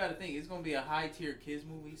 Bro, you gotta think it's gonna be a high tier kids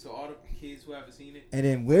movie, so all the kids who haven't seen it. And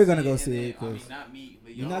then we're gonna go and see then- it. I mean, 'Cause not me,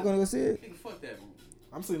 but you're y'all. not gonna go see it. Nigga, fuck that movie.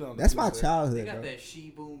 I'm seeing it on the That's my Tuesday. They childhood, got bro. that She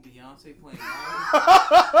Boom Beyonce playing.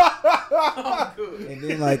 I'm good. And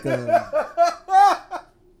then like,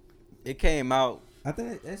 It came out. I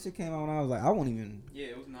think that shit came out when I was like, I won't even. Yeah,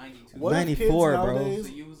 it was 92. What if 94, kids bro. nowadays-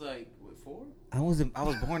 So you was like, what, 4? I was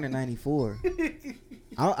born in '94.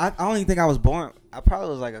 I don't even think I was born. I probably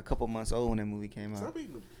was like a couple months old when that movie came out.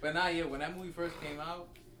 But not yet. When that movie first came out,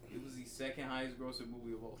 it was the second highest grossing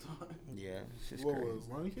movie of all time. Yeah, it's just What crazy. was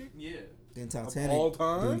Lion King? Yeah. Then Of Titanic. all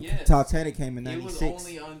time? then Yes. Titanic came in It was '96.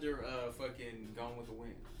 only under fucking Gone with the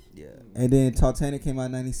Wind. Yeah. And then Titanic came out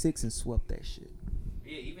in '96 and swept that shit.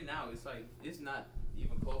 Yeah, even now it's like it's not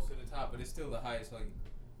even close to the top, but it's still the highest. Like,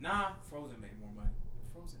 nah, Frozen made more money.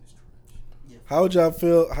 Frozen is trash. Yeah. How would y'all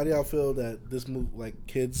feel? How do y'all feel that this movie, like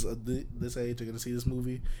kids of this age, are gonna see this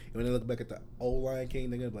movie, and when they look back at the old Lion King,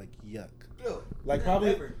 they're gonna be like, "Yuck!" Like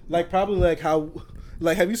probably like how,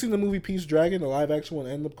 like have you seen the movie Pete's Dragon, the live action one,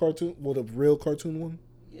 and the cartoon, well, the real cartoon one?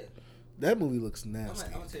 Yeah. That movie looks I'm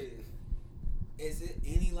nasty. gonna tell you this. Is it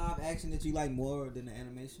any live action that you like more than the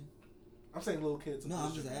animation? I'm saying little kids. No,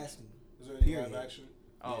 I'm just asking. Is there any Period. live action?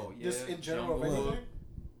 Oh yeah. Just in general, of Jungle Book. anything?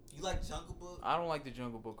 You like Jungle Book? I don't like the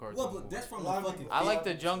Jungle Book cartoon. Well, but movie. that's from A lot the of fucking. I like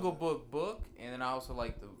the Jungle Book, and then I also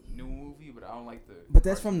like the new movie, but I don't like the. But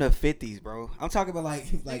that's from the 50s, bro. I'm talking about like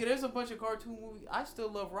Nigga, there's a bunch of cartoon movies. I still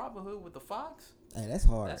love Robin Hood with the fox. Hey, that's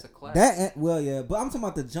hard. That's a classic. That well, yeah, but I'm talking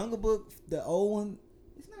about the Jungle Book, the old one.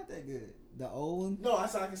 It's not that good. The old one. No, I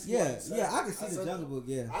can see. Yeah, yeah, I can see the Jungle Book.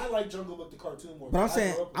 Yeah. I like Jungle Book, the cartoon more. But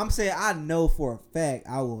I'm saying I know for a fact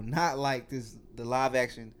I will not like the live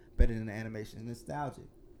action better than the animation. Nostalgic.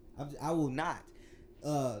 I will not.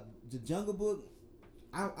 The Jungle Book,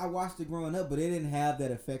 I watched it growing up, but it didn't have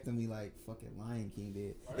that effect on me like fucking Lion King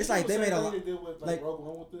did. It's like they made a lot. They did with like- Rogue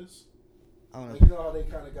One with this. I don't know. Like, you know how they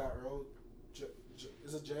kind of got Earl.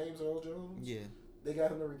 Is it James Earl Jones? yeah. They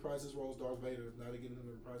got him to reprise his role as Darth Vader. Now they're getting him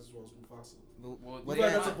to reprise his role as Mufasa. Well, You they- feel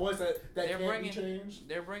like that's a voice that they're can't bringing be changed.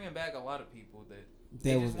 they're bringing back a lot of people that That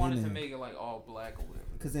they was just wanted in to there. make it like all black or whatever.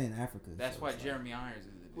 Cause they're in Africa. That's so why it's like- Jeremy Irons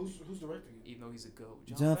is it. Who's directing it? Even though he's a goat.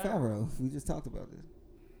 John Favreau. We just talked about this.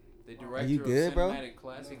 The director you good, of bro? cinematic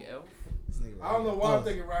classic Elf. I don't know why I'm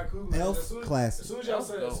thinking Ryan Coogler. Elf As soon as classic. y'all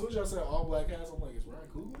said all black cast, I'm like, is Ryan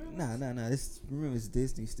Coogler in this? Nah. Remember, it's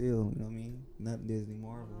Disney still. You know what I mean? Not Disney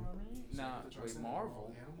Marvel. Nah, They're trying to wait, send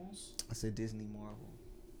Marvel. Animals? I said Disney Marvel.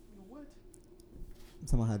 What? I'm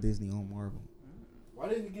talking about how Disney own Marvel. Why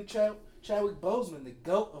didn't you get Chadwick Boseman, the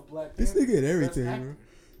goat of Black This Panther? nigga at Best everything, actor?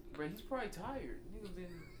 bro. Bro, he's probably tired. Nigga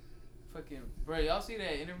been fucking. Bro, y'all see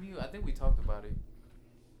that interview? I think we talked about it.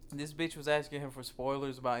 This bitch was asking him for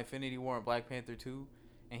spoilers about Infinity War and Black Panther 2,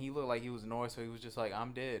 and he looked like he was North, so he was just like,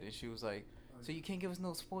 "I'm dead," and she was like, "So you can't give us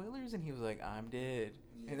no spoilers?" And he was like, "I'm dead."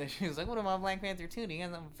 And then she was like, "What about Black Panther 2? Do you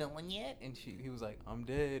guys have a villain yet?" And he was like, "I'm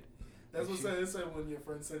dead." That's And what she- it said when your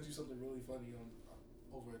friend sends you something really funny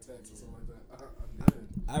over a text or something like that. I'm dead.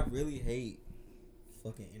 I really hate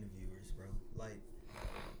fucking interviewers, bro. Like,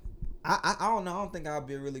 I don't know. I don't think I'll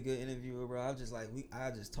be a really good interviewer, bro. I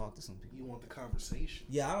just talk to some people. You want the conversation.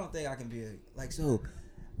 Yeah, I don't think I can be so.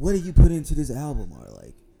 What did you put into this album, or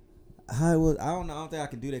like how it was? I don't know. I don't think I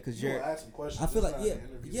can do that because You you're. will ask some questions. I feel It's like not yeah, an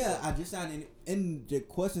interview. yeah. I just not in, and the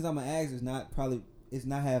questions I'm gonna ask is not probably. It's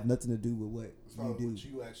not have nothing to do with what It's you probably do. what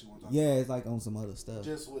you actually want to talk Yeah, about. it's like on some other stuff.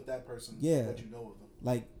 Just with that person. Yeah. What you know of them.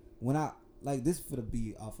 Like when I like this for to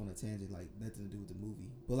be off on a tangent, like nothing to do with the movie.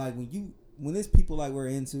 But like when there's people like we're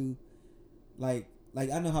into, like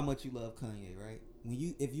I know how much you love Kanye, right?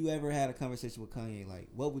 If you ever had a conversation with Kanye, like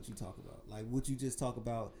what would you talk about? Like would you just talk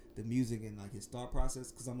about the music and like his thought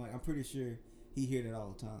process? Because I'm pretty sure he hear that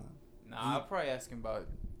all the time. Nah, I'll probably ask him about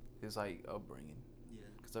his like upbringing. Yeah.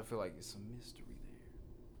 Because I feel like it's some mystery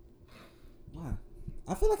there. Why?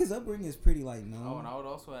 I feel like his upbringing is pretty like known. Oh, and I would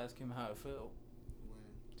also ask him how it felt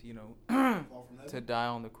to, you know, Fall from to heaven? die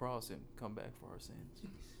on the cross and come back for our sins.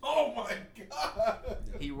 Oh my god.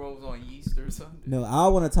 He rose on Easter Sunday. No, I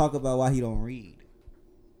want to talk about why he don't read.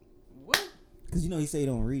 What? Cause you know he say he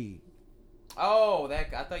don't read. Oh,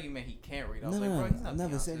 that I thought you meant he can't read. I was No, like, bro, he's I not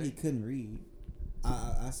never said Beyonce. he couldn't read.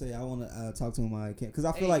 I say I want to talk to him while I can. Cause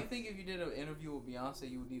I feel Hey, like. you think if you did an interview with Beyonce,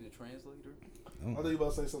 you would need a translator? I thought you were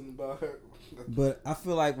about to say something about her. But I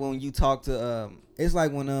feel like when you talk to it's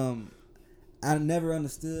like when I never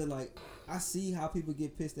understood, like, I see how people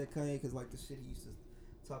get pissed at Kanye because like the shit he used to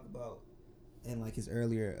talk about in like his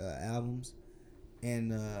earlier albums,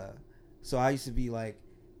 and so I used to be like,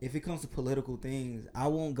 if it comes to political things, I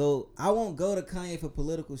won't go to Kanye for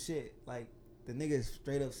political shit. Like, the nigga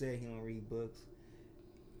straight up said he don't read books.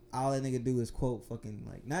 All that nigga do is quote fucking,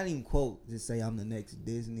 like, not even quote, just say I'm the next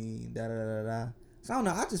Disney, da da da da. So I don't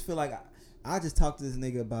know. I just feel like I just talked to this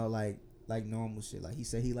nigga about like normal shit. Like, he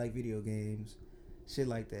said he like video games, shit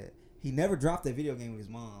like that. He never dropped that video game with his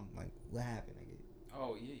mom. Like, what happened, nigga?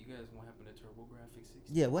 Oh yeah, you guys what happened to TurboGrafx 16?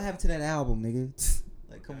 Yeah, what happened to that album, nigga?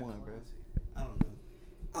 Like, come on, bro. I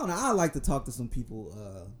don't know. I like to talk to some people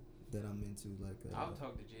that I'm into. Like, I'll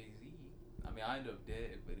talk to Jay-Z. I mean, I end up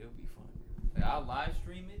dead, but it'll be fun. Like, I'll live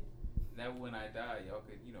stream it. That when I die, y'all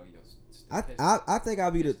could, you know, I think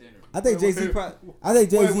I'll be the. dinner. I think Jay Z. I think Wait,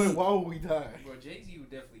 Jay Z. why would we die? Bro, Jay-Z would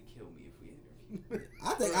definitely kill me if we interviewed.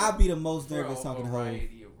 I think I'll be the most For nervous a talking to Hov.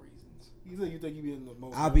 variety of reasons. You think you'd be in the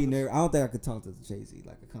most? I'll be nervous. I don't think I could talk to Jay Z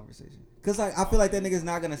like a conversation. Cause like I feel like that nigga's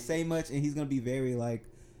not gonna say much, and he's gonna be very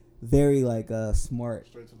smart.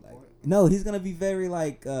 Straight to the Like, point. no, he's gonna be very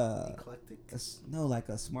Eclectic. like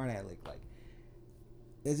a smart aleck. Like,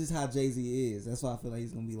 it's just how Jay Z is. That's why I feel like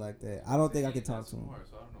he's gonna be like that. I don't think I could talk to him. Smart,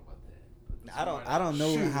 so I don't know about that. But I don't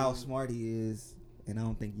know Shoot. how smart he is, and I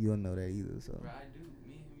don't think you'll know that either. So, Bro, I do.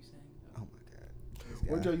 Me and him be saying, oh my god, this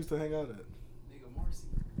Where guy. Joe used to hang out at? nigga, Marcy.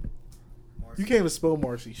 You can't even spell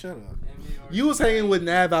Marcy. Shut up. M-A-R-C. You was hanging with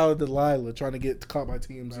Nav out of Delilah trying to get caught by Bro,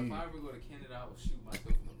 TMZ. if I ever go to Canada, I will shoot myself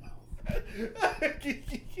in the mouth.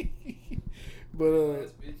 But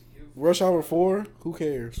Last bitch, give- Rush Hour 4, who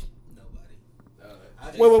cares?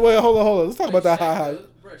 Nobody. Wait, hold on. Let's talk about that How High.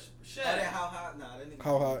 Bro, shut Oh, that up. how high? Nah, that nigga.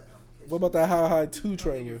 How High. What about that How High 2 Nigga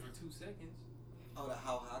trailer? for 2 seconds. Oh, the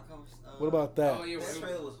how high comes. What about that? Oh yeah, That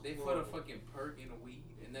trailer was they put a horrible. fucking perk in a weed,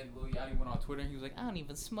 and then Lil Yachty went on Twitter and he was like, "I don't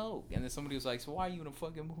even smoke," and then somebody was like, "So why are you in a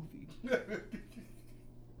fucking movie?"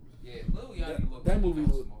 Yeah, Lil Yachty looked. That like he movie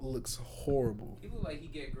don't smoke. looks horrible. He looked like he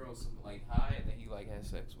get girls some like high, and then he like had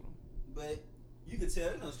sex with them. But you could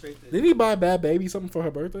tell, straight to. Did he buy Bad Baby something for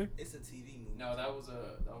her birthday? It's a TV movie. No, that was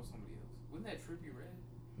somebody else. Wasn't that Trippie Redd?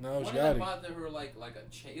 No, it was One of them Yachty. bought her like a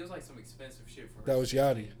chain. It was like some expensive shit for her. That was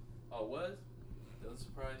Yachty. Oh, it was? Doesn't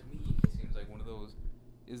surprise me. He seems like one of those.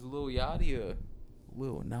 Is Lil Yachty a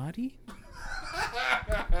Lil Naughty?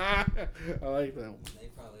 I like that one. They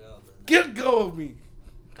probably all. Get go of me.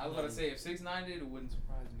 I was about to say if 6ix9ine did, it wouldn't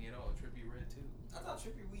surprise me at all. Trippie Redd too. I thought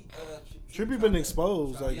Trippie been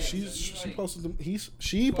exposed. Like Yeah, she like- posted them.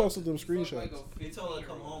 She posted them He fucked like screenshots. a He told her to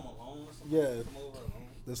come 15-year-old. home alone or something. Yeah. Come over alone.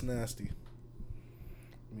 That's nasty.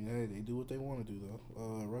 I mean, hey, they do what they want to do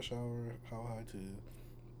though. Rush Hour, How High 2.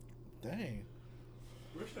 Dang.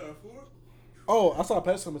 Rush Hour 4? Oh, I saw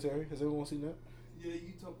Pet Cemetery. Has everyone seen that? Yeah,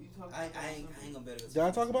 you talk. I ain't gonna bet it. Did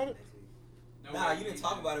I talk about it? No, Nah, wait, you we didn't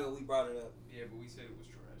talk about it, but we brought it up. Yeah, but we said it was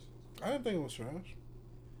trash. I didn't think it was trash.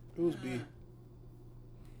 It was B.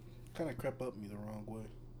 Kind of crept up me the wrong way.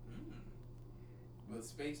 But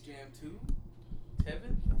Space Jam 2?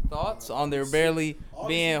 Tevin? Thoughts on there barely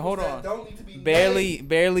being, hold on,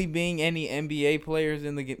 barely being any NBA players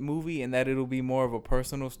in the movie, and that it'll be more of a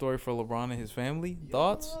personal story for LeBron and his family?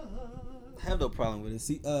 Thoughts? I have no problem with it.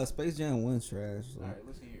 See, Space Jam 1's trash. So. Alright,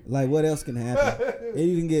 listen here. Like, what else can happen? It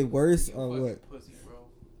even get worse You or fucking what? Pussy,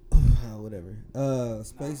 bro. Whatever.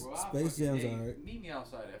 Space Nah, bro, Space Jam's hey, alright. Meet me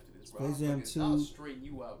outside after this, bro. Space Jam 2. I'll straighten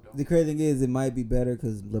you out, though. The crazy thing is, it might be better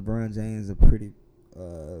because LeBron James is a pretty.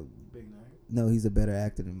 Big night. No, he's a better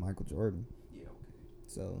actor than Michael Jordan. Yeah, okay.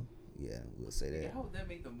 So yeah, we'll say Yeah, that. how would that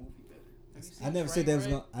make the movie better? Have you seen I never said that was Trainwreck?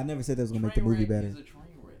 gonna. I never said that was gonna make the movie Trainwreck better. is a train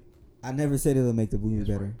wreck. I never said it would make the movie That's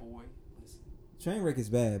better. right, boy. Listen, Trainwreck is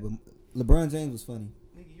bad, but LeBron James was funny.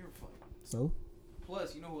 nigga, you're funny. So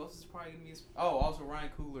Plus, you know who else is probably gonna be? Also Ryan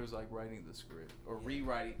Coogler's like writing the script or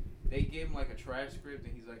rewriting. They gave him like a trash script,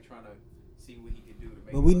 and he's like trying to see what he can do to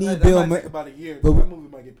make. But we it need That Bill might Mur- take about a year. but- That movie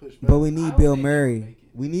might get pushed back. but we I need don't Bill think he'll Murray. make it.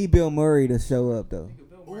 We need Bill Murray to show up though. Nigga,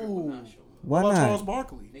 Bill Murray would not show up. Why what about not? Charles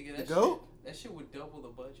Barkley? Nigga, The that GOAT? shit would double the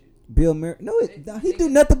budget. Bill Murray. No, he do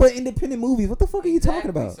nothing but independent movies. What the fuck are you talking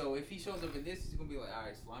about? So if he shows up in this, he's gonna be like, all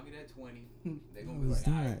right, slide me that 20. They're gonna be He's like,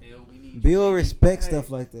 all not. right, Bill, we need Bill you. respects stuff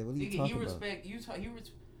like that. What are you Nigga, talking he about? respect you.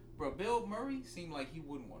 Bro, Bill Murray seemed like he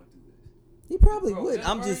wouldn't want to do this. He probably Bro, would. Bill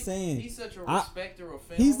I'm Murray, just saying. He's such a respecter of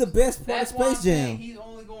films. He's the best part of That's why I'm Space saying Jam. he's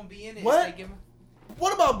only gonna be in it. What? If they give him,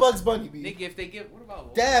 What about Bugs Bunny, B? nigga, if they give, what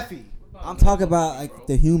about Daffy. what about I'm talking Loki, about like bro?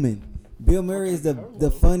 the human. Bill Murray is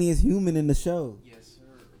the funniest human in the show. Yes, sir.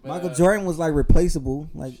 But, Michael Jordan was like replaceable.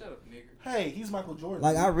 Like shut up, nigga. Hey, he's Michael Jordan.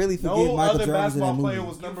 I really forget no Michael other Jordan was in that basketball movie. player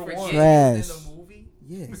was number forget one. he Trash. was in the movie?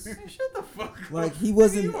 Yes. Man, shut the fuck up. Like he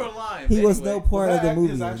wasn't. You were lying. He but was anyway. no part Was of the that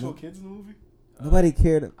movie. his man. actual kids in the movie? Nobody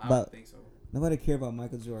cared I don't about. think so. Nobody cared about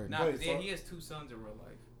Michael Jordan. Nah, Wait, yeah, so- he has 2 sons in real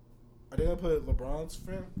life. Are they gonna put LeBron's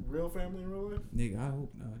real family in real life? Nigga, I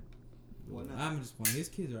hope not. Why not? I'm just playing. His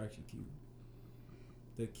kids are actually cute.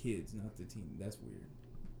 The kids, not the team. That's weird.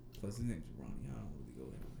 Plus his name's Ronnie. I don't really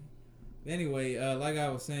go that way. But anyway, like I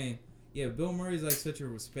was saying, yeah, Bill Murray's like such a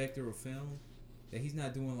respecter of film that he's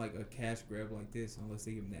not doing like a cash grab like this unless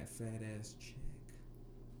they give him that fat ass check.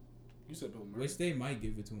 You said Bill Murray. Which they might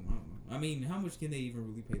give it to him. I don't know. I mean, how much can they even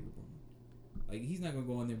really pay LeBron? Like, he's not gonna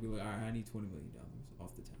go in there and be like, all right, I need $20 million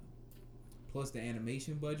off the top. Plus the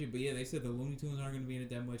animation budget. But yeah, they said the Looney Tunes aren't gonna be in it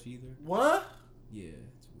that much either. What? Yeah,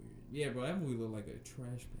 it's weird. Yeah, bro, that movie looked like a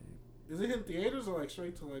trash bag. Is it hitting theaters or like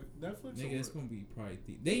straight to like Netflix? Nigga, or it's what? gonna be probably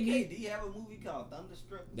they need KD have a movie called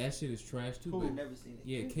Thunderstruck. that shit is trash too. Who? But I've never seen it.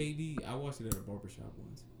 yeah, KD, I watched it at a barbershop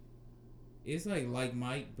once. It's like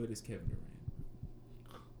Mike, but it's Kevin Durant.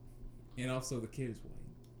 And also the kid is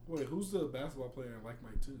white. Wait, who's the basketball player in Like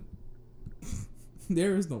Mike 2?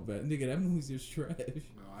 There is no bad nigga. That movie's just trash.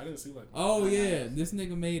 No, I didn't see Like Mike. Oh yeah, this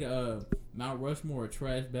nigga made Mount Rushmore a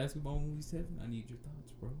trash basketball movie. Seven. I need your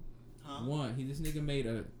thoughts, bro. Huh? One, this nigga made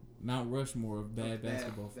a Mount Rushmore of bad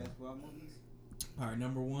basketball films. basketball movies. All right,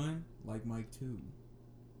 number 1, Like Mike 2.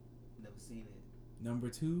 Never seen it. Number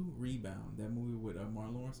 2, Rebound. That movie with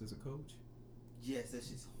Martin Lawrence as a coach. Yes, that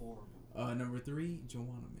shit's horrible. Number 3, Joanna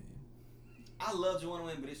Man. I love Joanna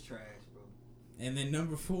Wayne, but it's trash, bro. And then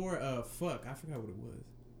number 4, I forgot what it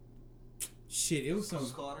was. Shit, it was some.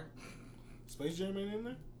 Coach Carter. Space Jam ain't in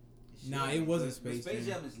there? Nah, it wasn't But Space Space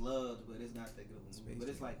Jam. Jam is loved, but it's not that good of a movie. Space But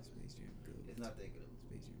it's Jam, like Space Jam good. it's not that good.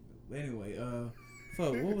 Space Jam good. But anyway,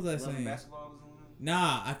 fuck, what was I Love and saying? Basketball was on.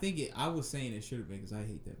 Nah, I was saying it should have been because I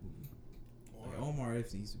hate that movie. Like, Omar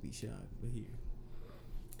Epps needs to be shot, but here.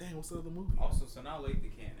 Dang, what's the other movie? Also, Sanaa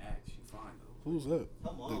Lathan can't act. She fine though. Who's that?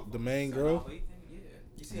 Her mom. The main Sanaa girl? Lathan? Yeah.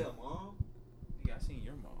 You see her mom? Yeah, I seen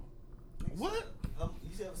your mom. What?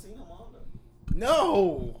 You ever seen her mom though?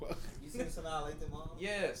 No! You seen Sanaa Lathan mom?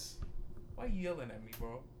 Yes. Why you yelling at me,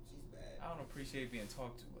 bro? She's bad. I don't appreciate being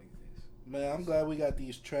talked to like this. Man, I'm glad we got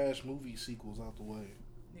these trash movie sequels out the way.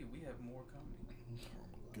 Nigga, we have more coming.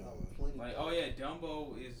 God. Plenty. Like, oh yeah,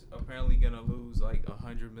 Dumbo is apparently gonna lose like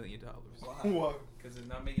 $100 million Why? What? because it's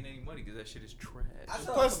not making any money because that shit is trash. I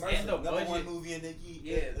saw Plus- a commercial. and the Number budget- one movie in Nikki.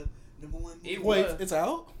 Yeah. Number one movie. It Wait, was. it's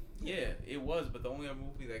out? Yeah, it was, but the only other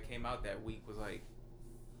movie that came out that week was like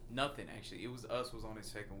nothing. Actually, it was Us was on its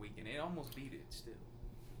second week and it almost beat it still,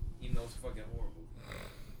 even though it's fucking horrible.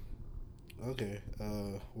 Okay.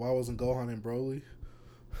 Why wasn't Gohan and Broly?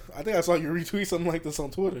 I think I saw you retweet something like this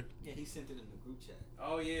on Twitter. Yeah, he sent it in the group chat.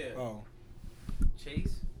 Oh yeah, Oh.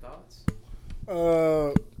 Chase thoughts?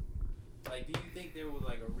 Like, do you think there was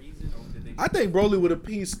like a reason, or did they? I think Broly would have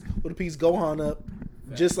pieced Gohan up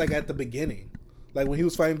just like at the beginning, like when he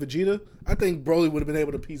was fighting Vegeta. I think Broly would have been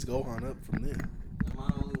able to piece Gohan up from there. Am I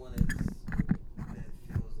the only one that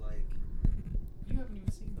feels like? You haven't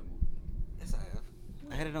even seen the movie. Yes, I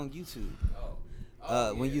have. I had it on YouTube.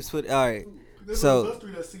 Oh. When Yeah. you switch, all right. There's So- those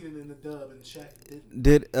three that seen it in the dub and Shaq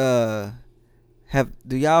didn't.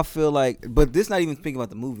 Do y'all feel like? But this not even speaking about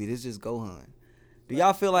the movie. This is just Gohan. Do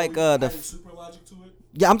y'all feel like Adding super logic to it?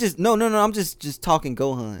 Yeah, I'm just no. I'm just talking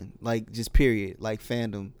Gohan, like just period, like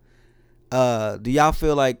fandom. Do y'all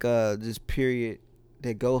feel like just period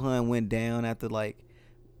that Gohan went down after like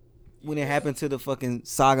when it happened to the fucking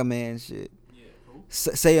Saga Man shit? Yeah.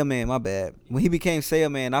 Saiyan Man, my bad. When he became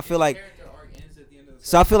Saiyan Man, I feel like Character arc ends at the end of the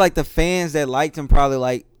so I feel like the fans that liked him probably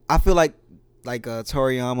like I feel like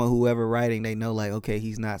Toriyama, whoever writing, they know like okay,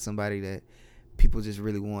 he's not somebody that people just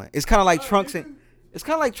really want. It's kind of like Trunks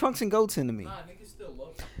and Goten to me. Nah, niggas still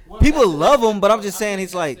love him. People love him, but I'm just saying he's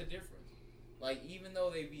That's like. the difference. Like, even though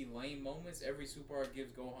they be lame moments, every super arc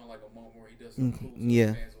gives Gohan like a moment where he does something cool. So Yeah.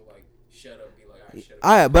 the fans will like shut up, be like, alright, shut up.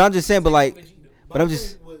 Alright, but I'm just saying, but like, Vegeta. but I'm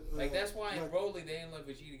just Like, that's why in Broly they didn't let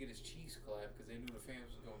Vegeta get his cheeks clapped because they knew the fans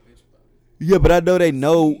was gonna bitch about it. yeah, but I know they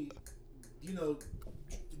know. You know,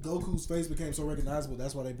 Goku's face became so recognizable.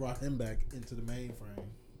 That's why they brought him back into the mainframe.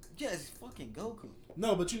 Yeah, it's fucking Goku.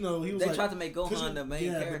 No, but you know he was. They like, tried to make Gohan the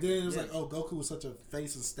main character. Yeah, but then it was Yeah. like, oh, Goku was such a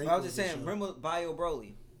face and staple. But I was just saying, remember Bio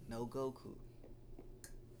Broly? No Goku.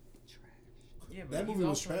 Yeah, but That he's movie was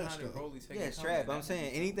also trash, behind though. Broly's second Yeah, it's coming. trash. But I'm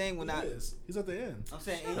saying anything when I. He's at the end. I'm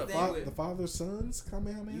saying Shut up. anything The with. father sons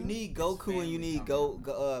Kamehameha. You need Goku and you need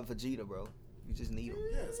Vegeta, bro. You just need them.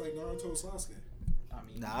 Yeah, it's like Naruto and Sasuke. I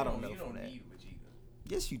mean, Nah, I don't know you from don't that. need Vegeta.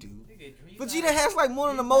 Yes, you do. Nigga, he's Vegeta not- has like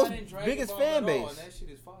one of the he's most not in Dragon biggest Ball fan at all, base. and that shit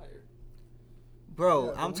is fire. Bro,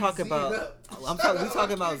 Yeah, I'm but talking we see it about. up. I'm talking. We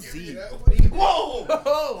talking about Z.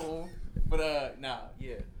 Whoa! But nah,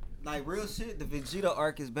 yeah. Like real shit. The Vegeta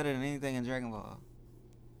arc is better than anything in Dragon Ball.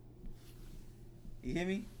 You hear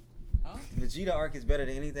me? Huh? Vegeta arc is better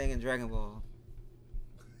than anything in Dragon Ball.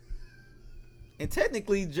 And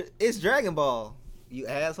technically, it's Dragon Ball. You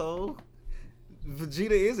asshole.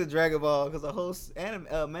 Vegeta is a Dragon Ball because the whole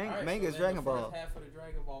manga is Dragon Ball. The first half of the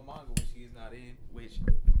Dragon Ball manga, which he's not in, which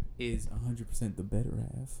Is 100% the better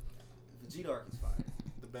half. Vegeta arc is fine.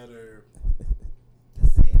 The better.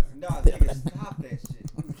 Nah, nigga, stop that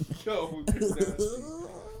shit. Yo,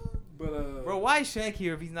 But bro, why is Shaq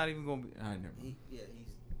here if he's not even gonna be? I never. He had to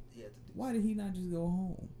do. Why did he not just go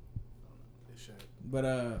home? it's shit. But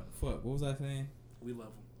fuck, what was I saying? We love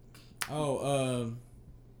him. Oh,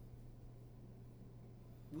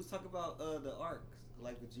 Let's talk about the arcs,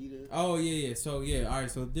 like Vegeta. oh yeah. So yeah, all right.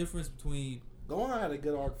 So the difference between Gohan had a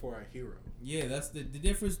good arc for a hero. yeah, that's the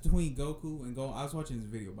difference between Goku and Gohan. I was watching this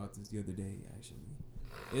video about this the other day actually.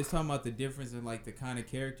 It's talking about the difference in like the kind of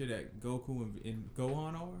character that Goku and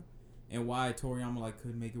Gohan are, and why Toriyama like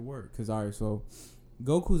couldn't make it work. Cause alright, so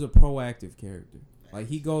Goku's a proactive character. Like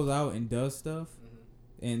he goes out and does stuff,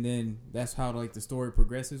 and then that's how like the story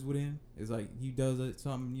progresses with him. It's like he does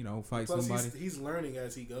something, you know, fight Plus, somebody. he's learning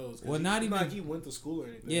as he goes. Well, not even like he went to school or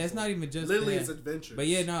anything. Yeah, it's so not even just literally that. it's adventure. But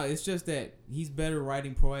yeah, no, it's just that he's better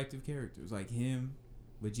writing proactive characters. Like him,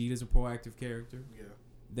 Vegeta's a proactive character. Yeah.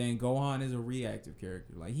 Then Gohan is a reactive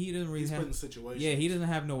character. Like he doesn't really He's put in have. situations. Yeah, he doesn't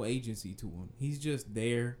have no agency to him. He's just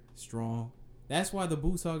there, strong. That's why the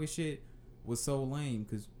Buu Saga shit was so lame,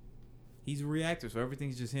 because he's a reactor, so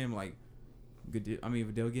everything's just him. Like,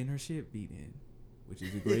 Videl getting her shit beat in, which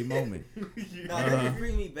is a great moment. Nah, that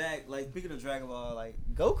bring me back. Like speaking of Dragon Ball, like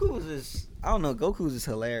Goku was just, I don't know, Goku was just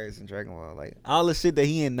hilarious in Dragon Ball. Like all the shit that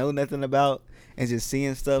he didn't know nothing about, and just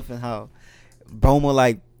seeing stuff, and how Bulma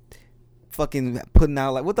like fucking putting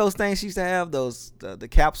out like what those things she used to have, those the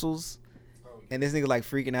capsules, and this nigga like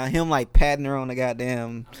freaking out. Him like patting her on the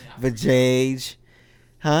goddamn vajayge,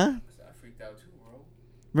 huh? I freaked out too, bro.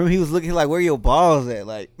 Remember he was looking like, where your balls at,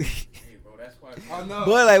 like. Hey, bro, that's why. I know.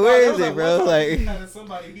 Boy, like, where That is was it, bro? one time Like, he had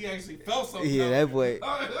somebody, he actually felt something. yeah, that boy.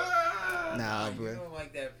 Nah, Nah, You bro. know,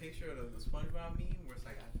 like that picture of the SpongeBob meme where it's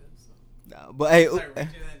like, I feel something. Nah, but hey, It's like reaching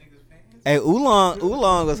that nigga's pants. hey,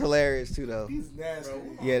 Oolong was hilarious too, though. He's nasty. Bro,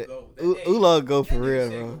 Yeah, Hey, Oolong go for that nigga real,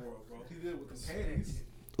 saved the bro. world, bro. He did with the panties.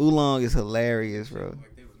 Oolong is hilarious, bro.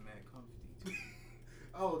 Like they was mad comfy.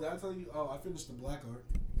 Oh, did I tell you? Oh, I finished the black arc.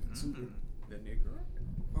 Super. The nigga.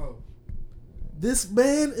 Oh. This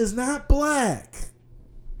man is not black.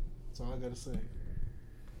 That's all I gotta say.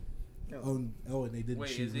 Oh, and they didn't Wait,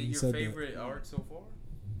 shoot is when it he your said favorite that. arc so far?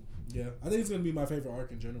 Yeah, I think it's gonna be my favorite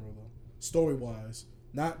arc in general, though. Story wise,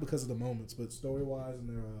 not because of the moments, but story wise and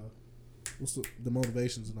their what's the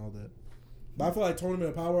motivations and all that. But I feel like Tournament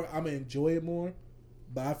of Power, I'm gonna enjoy it more.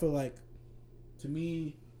 But I feel like, to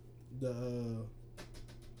me, the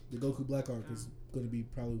Goku Black arc is gonna be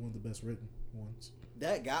probably one of the best written ones.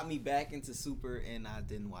 That got me back into Super, and I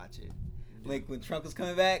didn't watch it. Like when Trunk was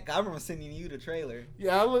coming back, I remember sending you the trailer.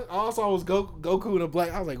 Yeah, I also was Goku in the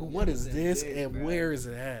Black. I was like, what is What this is this, and bro? where is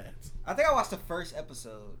it at? I think I watched the first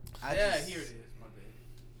episode. Here it is. My bad.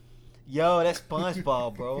 Yo, that's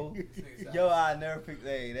SpongeBob, bro. Nigga Yo, I never picked.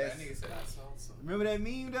 Hey, That that's. nigga said I saw something. Remember that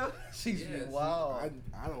meme though? She's Yes. wow.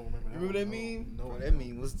 I don't remember that. Remember that one. meme? No, Bro, I that don't.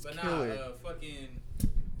 meme was But nah, killer.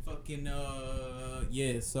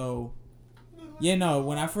 Yeah, so yeah, no,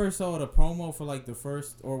 when I first saw the promo for like the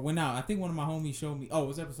first, or when I think one of my homies showed me, oh, it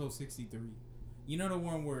was episode 63. You know the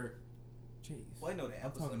one where Chase, Well, I know the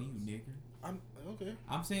I'm talking to you, episodes. nigga. I'm okay.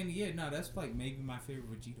 I'm saying, yeah, no, that's like maybe my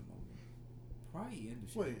favorite Vegeta moment. Probably in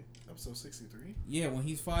the show. Wait, episode 63. Yeah, when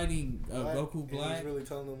he's fighting Goku And Black. he's really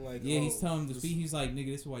telling them like, Yeah, oh, he's telling him to this- speak. He's like, nigga,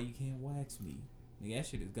 this is why you can't wax me. Nigga, that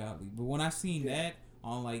shit is godly. But when I seen that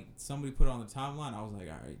on like somebody put it on the timeline, I was like,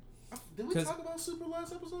 all right, Did we 'cause- talk about Super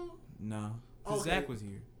last episode? nah. 'Cause Okay. Zach was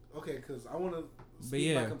here. Okay, because I want to But speak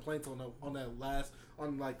yeah. my complaints on the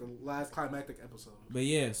last climactic episode. But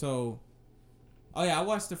yeah, so oh yeah, I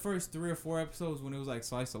watched the first 3 or 4 episodes when it was like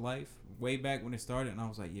Slice of Life, way back when it started, and I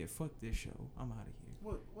was like, yeah, fuck this show. I'm out of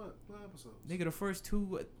here. What episode? Nigga, the first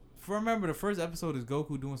 2, remember the first episode is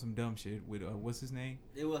Goku doing some dumb shit with what's his name?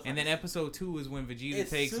 It was. And then episode 2 is when Vegeta it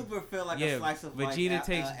takes. super felt like yeah, a slice of Vegeta like,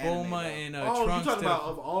 takes anime, Bulma though. and Oh, Trunks you talking to about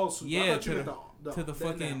of all Super? yeah, I thought you meant to the that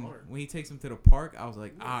fucking arc. when he takes him to the park. I was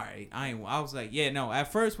like, all right, I was like, yeah, no.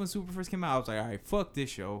 At first, when Super first came out, I was like, all right, fuck this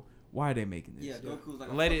show. Why are they making this? Yeah, Goku's like.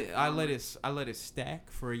 I let it stack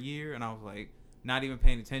for a year, and I was like, not even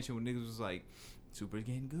paying attention when niggas was like, Super's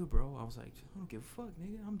getting good, bro. I was like, I don't give a fuck,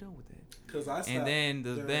 nigga. I'm done with that. And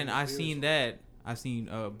then I seen that. I seen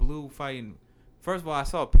Blue fighting. First of all, I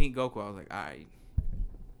saw Pink Goku. I was like, all right,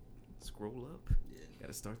 scroll up.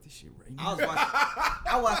 Gotta start this shit right now.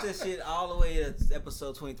 I watched that shit all the way to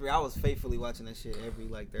episode 23. I was faithfully watching that shit every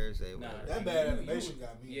like Thursday. Nah, that bad animation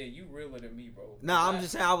got me. Yeah, you realer than me, bro. Nah, I'm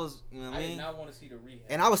just saying I was. You know what I mean? did not want to see the rehab.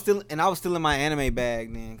 And I was still in my anime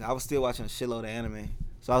bag then. I was still watching a shitload of anime.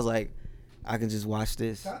 So I was like, I can just watch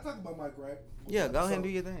this. Can I talk about my gripe? Yeah, go ahead and do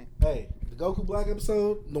your thing. Hey, the Goku Black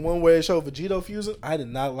episode, the one where it showed Vegito fusing, I did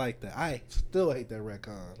not like that. I still hate that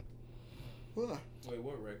retcon. What? Wait,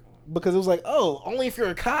 what retcon? Because it was like, oh, only if you're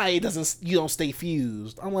a Kai, you don't stay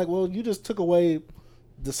fused. I'm like, well, you just took away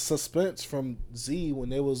the suspense from Z when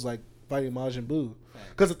they was like fighting Majin Buu.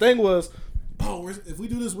 Because the thing was, oh, if we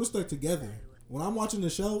do this, we're stuck together. When I'm watching the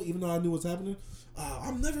show, even though I knew what's happening,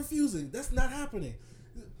 I'm never fusing. That's not happening.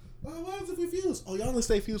 What happens if we fuse? Oh, y'all only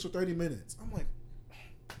stay fused for 30 minutes. I'm like,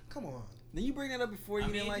 come on. Then you bring that up before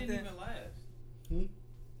you didn't like that? It didn't even last.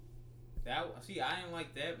 I didn't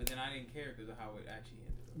like that, but then I didn't care because of how it actually ended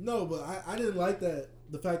up. No, but I didn't like that.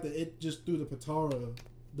 The fact that it just threw the Patara,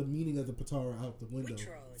 the meaning of the Patara, out the window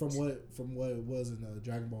from what it was in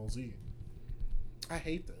Dragon Ball Z. I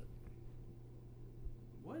hate that.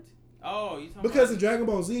 What? Oh, you talking because about in Dragon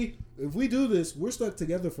Ball Z, if we do this, we're stuck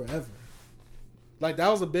together forever. Like that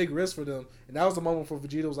was a big risk for them, and that was the moment where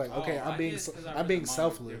Vegeta was like, "Okay, I'm being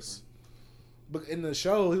selfless." But in the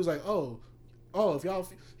show, he was like, "Oh, if y'all,"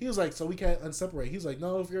 he was like, "So we can't unseparate." He was like,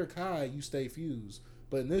 "No, if you're a Kai, you stay fused."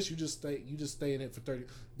 But in this, you just stay in it for 30.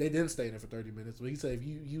 They didn't stay in it for 30 minutes, but he said if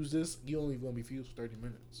you use this, you only gonna be fused for 30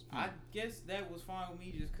 minutes. I guess that was fine with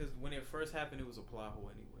me just because when it first happened, it was a plot hole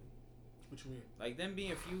anyway. What you mean? Like them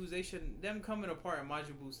being fused, them coming apart in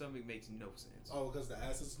Majin Buu's stomach makes no sense. Oh, because the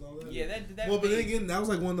acids and all that. Yeah, that. Well, but then again, that was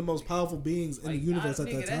like one of the most powerful beings in the universe at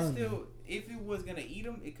that time. Still, if it was gonna eat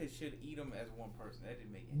them, it should eat them as one person. That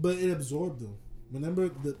didn't make any sense. But it absorbed them. Remember,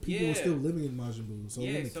 the people were still living in Majin Buu, so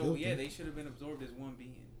they should have been absorbed as one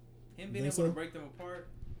being. Him being able to break them apart.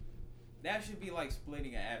 That should be like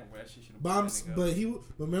splitting an atom. Where that shit should have. But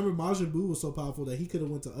remember, Majin Buu was so powerful that he could have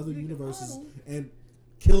went to other universes and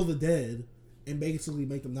kill the dead. And basically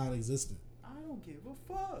make them non-existent. I don't give a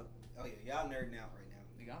fuck. Oh yeah, y'all nerding out right now.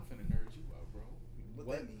 Nigga, I'm finna nerd you out, bro.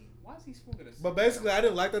 What that mean? Why is he smoking a cigarette? But basically, I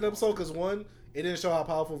didn't like that episode because one, it didn't show how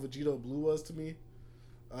powerful Vegito Blue was to me.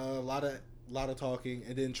 A lot of talking,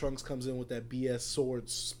 and then Trunks comes in with that BS sword,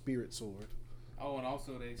 spirit sword. Oh, and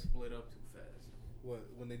also they split up too fast. What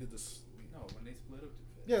when they did this? No, when they split up too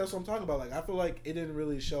fast. Yeah, that's what I'm talking about. Like I feel like it didn't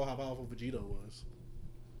really show how powerful Vegito was.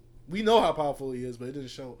 We know how powerful he is, but it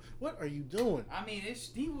didn't show. What are you doing? I mean,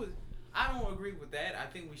 he was. I don't agree with that. I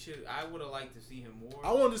think we should. I would have liked to see him more.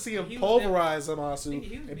 I wanted to see him pulverize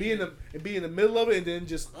Zamasu and be in the middle of it, and then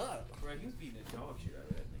just. Bro, he was beating the dog shit out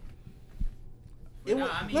of that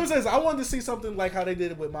nigga. Let me say this. I wanted to see something like how they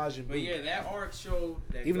did it with Majin Buu. But yeah, that arc showed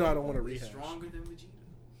that. Even though I don't want to rehash. Stronger than Vegeta.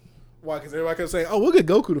 Why? Because everybody kept saying, "Oh, we'll get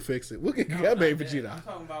Goku to fix it. We'll get Vegeta." I'm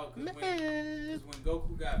talking about because when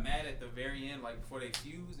Goku got mad at the very end, like before they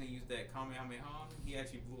fused and used that Kamehameha, he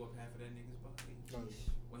actually blew up half of that nigga's body.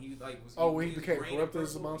 When he like was. When he became corrupted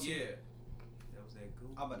as Zamasu. Yeah, that was that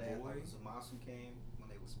goofy. How about that? Like Zamasu came when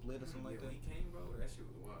they were split or something like that. When he came, bro, that shit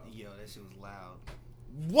was wild. Yo, that shit was loud.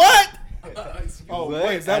 What? What?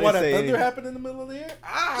 Wait, is that why that thunder happened in the middle of the air?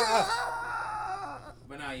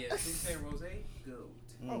 But nah, yeah, Sensei Rose, goat.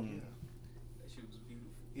 Oh yeah.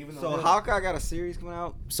 Even so Hawkeye got a series coming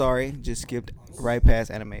out. Sorry, just skipped right past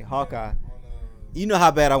anime. Hawkeye. You know how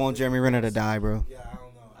bad I want Jeremy Renner to die, bro. Yeah, I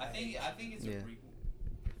don't know. I think it's a prequel.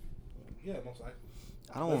 Yeah, most likely.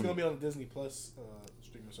 I don't. It's gonna be on the Disney Plus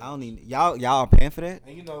streaming service. I don't need y'all are paying for that.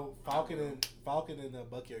 And you know, Falcon and Bucky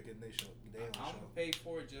are getting their show. I'm gonna pay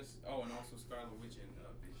for it just. Oh, and also Scarlet Witch and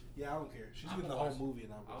Vision. Yeah, I don't care. She's getting the whole movie,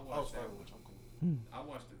 and I'll watch Scarlet Witch. I'm cool. I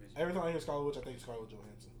watched the Vision. Every time I hear Scarlet Witch, I think Scarlett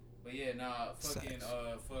Johansson. But yeah,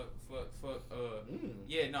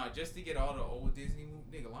 yeah, just to get all the old Disney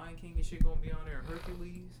movies, nigga, Lion King and shit gonna be on there,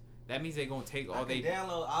 Hercules. That means they gonna take all the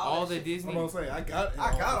Disney. I'm gonna say I got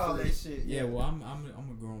all that shit. Yeah, well, I'm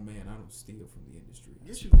a grown man. I don't steal from the industry.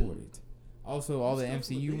 I Yes, support it. Also, all the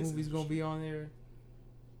MCU movies gonna be on there.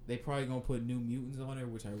 They probably gonna put New Mutants on there,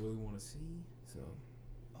 which I really want to see. So.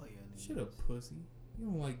 Oh yeah, name. Shut up, pussy. You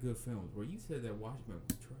don't like good films, bro. You said that Watchmen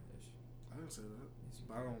was trash. I didn't say that,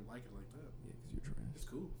 but I don't like it like that. Yeah, because you're trash. It's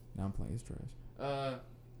cool. Now I'm playing. It's trash.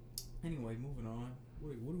 Anyway, moving on.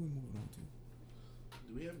 Wait, what are we moving on to?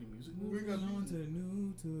 Do we have any music? Moving on to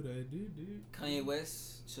new to the dude. Kanye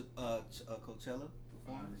West, Coachella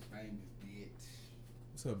performance. Famous bitch.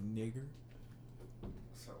 What's up, nigger?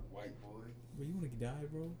 What's up, white boy? Bro, you wanna die,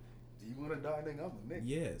 bro? Do you want to die, nigga? I'm a nigga.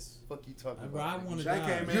 Yes. Fuck you talking Bro, about? I nigga? wanna Shaq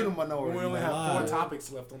die. came You the in. minority. We only man. have 4 Live.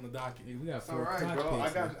 topics left on the docket. Hey, we got All 4 right, bro.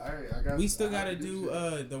 topics. I got. We still I gotta do do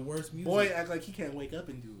shit. the worst music. Boy, act like he can't wake up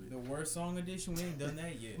and do it. The worst song edition. We ain't done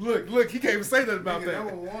that yet. Look, he can't even say nothing about Nigga, that.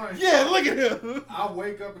 number one. Yeah, look at him. I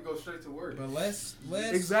wake up and go straight to work. But let's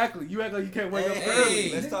Exactly. You act like you can't wake up Hey.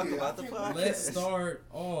 early. Let's talk Nigga, about the I podcast. let's start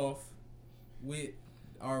off with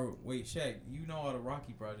our Shaq. You know all the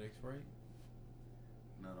Rocky projects, right?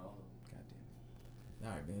 Not all God damn it.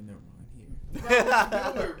 All right, man. Never mind. Here. of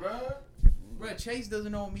them. Do it, bro. Bro, Chase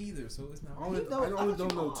doesn't know him either, so it's not. I only know- I don't thought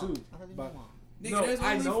you know know. 2. I thought you But know. Nigga, no, there's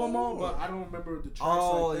I only know them all, 4. but I don't remember the tracks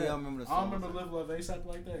Oh, like that. yeah, I remember the I don't songs. remember Live Love ASAP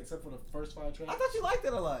like that, except for the first 5 tracks. I thought you liked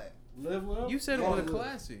it a lot. Live Love. You said it Oh, was a Live.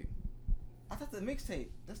 classic. I thought the mixtape.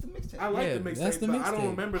 That's the mixtape. I like Yeah, the that's mixtape, the but I don't mixtape.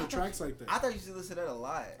 remember the tracks like that. I thought you used to listen to that a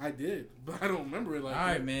lot. I did, but I don't remember it like All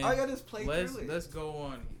that. right, man. All you gotta just play Let's through it. let's go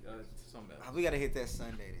on something else. We gotta hit that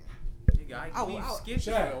Sunday then. Nigga, we've skipped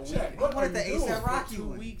Shaq, it a Shaq, week. what I wanted are the you doing? A$AP Rocky For 2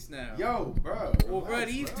 one. weeks now. Yo, bro. Well, bro,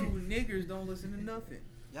 relax, these bro. 2 niggers don't listen to nothing.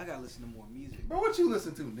 Y'all gotta listen to more music. Bro, what you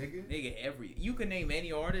listen to, nigga? Nigga, you can name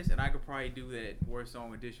any artist, and I could probably do that worst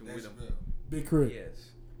song edition with them. Big Crit.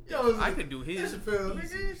 Yes. Yo, I could do his. Chappelle,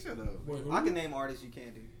 nigga, shut up. Boy, I can name artists you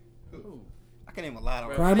can't do. Who? I can name a lot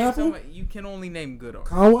of Bro, artists. name Pineapple? somebody- You can only name good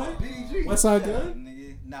artists. Conway? DDG. Westside Yeah, Gun?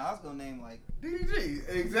 nigga. Nah, I was gonna name like. DDG,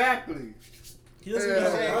 exactly. He doesn't Yeah, even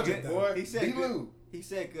have a yeah, project yeah. though. Boy, He said D-Lou. He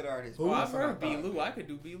said good artists. Who? Oh, I I've heard forgot B. about Lou. it. I could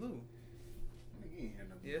do B. Lou. Nigga, you ain't heard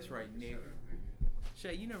no Yeah, that's right, shut nigga. up,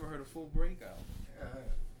 Shay, you never heard a Full Breakout? Yeah.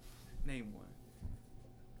 Name one.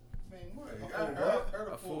 Man,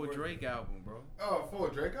 what? A full Drake album, bro. Oh, full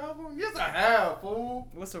Drake album? Yes, I have, fool.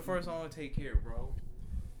 What's the first song to Take Care, bro?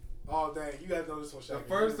 Oh, dang. You guys know this one, Shaq. The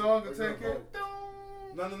first song to We're gonna take it.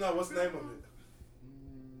 vote. No. What's the name of it?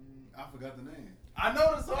 I forgot the name. I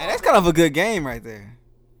know the song. And that's kind of a good game right there.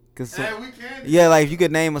 Cause Hey, we can. yeah, like if you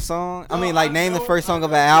could name a song. I mean, like name the first song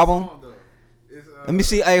of an album. Let me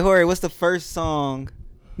see. Hey, Jorge, what's the first song?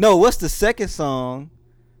 No, what's the second song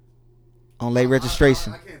on Late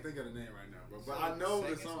Registration? I can't think of the name right now, bro. But I know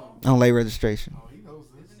the song. On Late Registration. Oh, he knows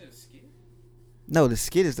this. Isn't it a skit? No, the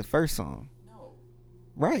skit is the first song. No.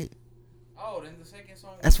 Right. Oh, then the second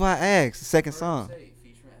song. That's why I asked. The second Bird song. Say,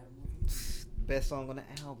 featuring Adam Levine. Best song on the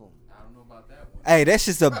album. I don't know about that one. Hey, that's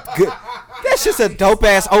just a good. That's just a dope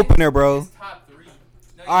ass opener, bro. It's top 3.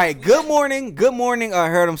 No, All right, good morning, good morning. I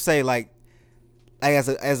heard him say like as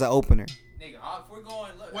an opener. Nigga, if we're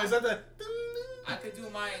going, look, Wait, is that the? I could do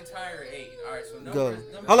my entire 8. All right, so Go.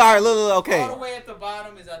 numbers. Hold on, all right, look, okay. All the way at the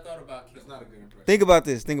bottom is I Thought About Killing. It's not a good impression. Think about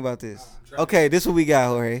this. Think about this. Okay, this is what we got,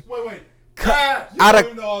 Jorge. Wait. Cut You out don't of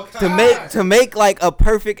even know all to kinds. make like a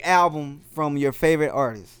perfect album from your favorite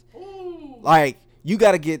artist. Ooh. Like you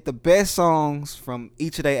got to get the best songs from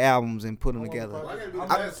each of their albums and put them together. Why gotta be the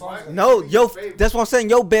I- best song? No, yo, Favorite. that's what I'm saying.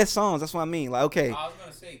 Your best songs. That's what I mean. Like okay, I was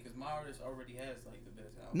gonna say because my artist already has like the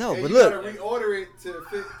best album. no, And but you look, gotta reorder it to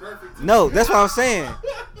fit perfect. no, that's what I'm saying.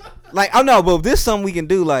 Like I know, but this is something we can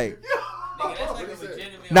do. Like Nigga, that's like a What is it?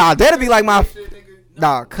 legitimate. nah, that'd be like my Shit, nigga.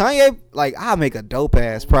 nah Kanye. Like I'll make a dope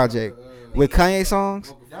ass project with Kanye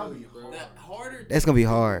songs. That would be bro. The harder. That's gonna be thing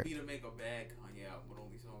hard. would be to make a bad Kanye album with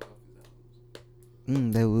only songs off his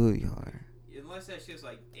albums. That would be hard. Unless that shit's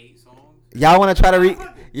like 8 songs. Y'all want to try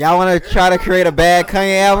to y'all want to try to create a bad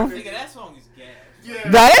Kanye album? Nigga, that song is gas. Yeah.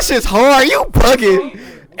 Nah, that shit's hard. You bugging.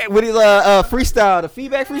 Hey, with his freestyle, the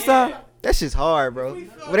feedback freestyle. Yeah. That shit's hard, bro.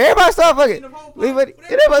 When everybody start fucking, when everybody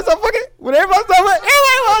start fucking, when everybody start fucking,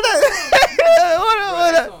 everybody want that.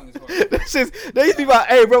 That song is hard. That shit's. They used to be like,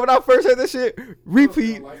 hey, bro. When I first heard this shit,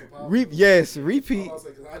 repeat, yes, repeat. I was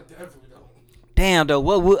like, 'cause I definitely don't. Damn, though.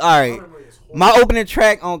 What? All right. Memory is horrible. My opening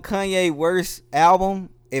track on Kanye worst album.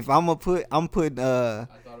 If I'm putting I Thought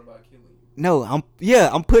About Killing You. no,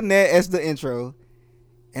 I'm putting that as the intro,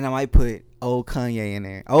 and I might put old Kanye in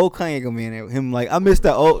there. Old Kanye gonna be in there. Him like I missed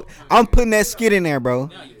the old. I'm putting that skit in there, bro.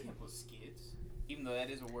 No, you can't put skits. Even though that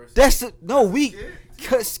is a worse. That's no we.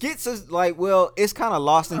 Cause skits is like well, it's kind of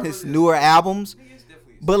lost in his newer albums. Nigga, it's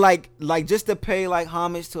definitely a But like just to pay like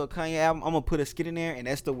homage to a Kanye album, I'm gonna put a skit in there, and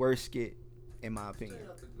that's the worst skit in my opinion.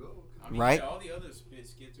 I mean, right? Yeah, all the other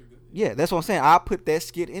skits are good. Yeah, that's what I'm saying. I'll put that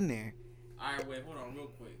skit in there. All right, wait, hold on, real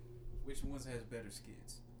quick. Which ones has better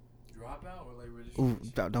skits? Dropout or late Ooh,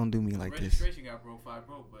 registration? don't do me like this. Registration got broke, but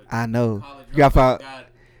I know. College Got Dropout five.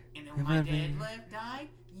 and then when my dad died,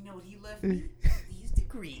 you know what he left me? These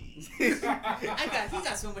degrees. He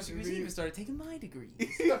got so much degrees, he even started taking my degrees.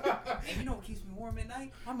 And you know what keeps me warm at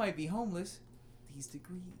night? I might be homeless. These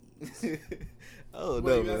degrees. Oh Wait,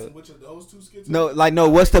 no, you bro. asking which of those two skits? No, like no.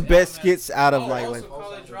 What's the best man. skits out of like? Also,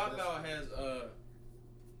 College Dropout has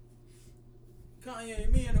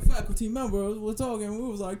Kanye, me and the faculty members were talking. We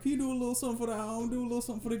was like, "Can you do a little something for the album? Do a little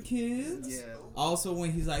something for the kids." Yeah. Also,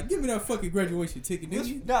 when he's like, "Give me that fucking graduation ticket,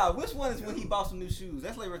 nigga." Which one is when he bought some new shoes?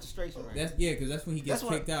 That's late registration, right? That's because that's when he gets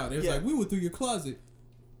kicked out. It was like, "We went through your closet."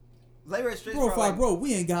 Late registration. Bro,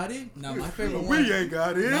 we ain't got it. Now my favorite one. We ain't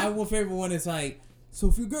got it. My one favorite one is like, so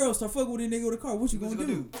if your girl start fucking with a nigga with a car, what you gonna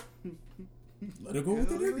do? Let her go with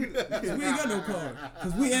the nigga. 'Cause we ain't got no car.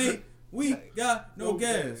 Cause we got no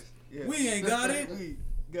gas. Yeah. We ain't got it. We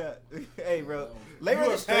got. Hey, bro. Late You are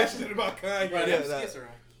registration. passionate about Kanye. Right, Yeah, them nah. skits are-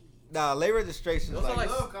 Nah, late registration. Those are like,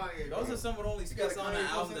 Kanye, those are some of the only skits on the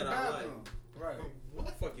album that I like. Right.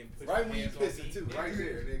 What fucking put Right your when you hands on pissing me, too. nigga. Right there,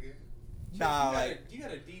 nigga. Nah, you like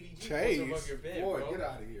got a DDG Chase. poster above your bed, Boy, bro. get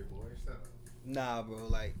out of here, boy. Shut up. nah, bro.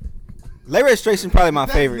 Like late registration probably my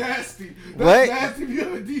favorite. Nasty. What? That's nasty. You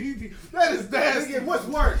have a DVD. That is nasty. Nigga, what's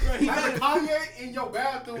worse? Having Kanye in your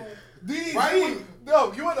bathroom. DDG. Right?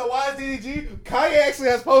 No, you wanna know why it's DDG? Kanye actually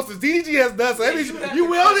has posters. DDG has done so. That means you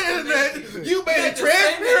went on the internet. You made a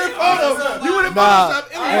transparent photo. You went in Nah.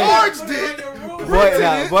 Photoshop and enlarged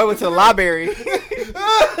it. Boy went to the library.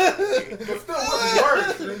 But still, what's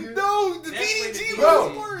worse? Nigga? No, the Definitely DDG the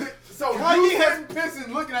was DDG. worse. So Kanye you has-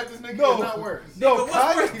 pissing looking at this nigga No. is not worse. No, But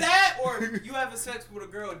what's worse, Kanye. that or you having sex with a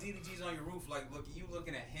girl, DDG's on your roof, like you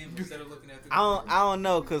looking at him instead of looking at the girl. I don't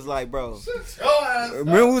know, cause like, bro. Your ass.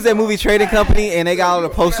 Remember who was that movie Trading Company and they got all the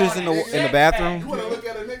posters in the You bathroom? wanna look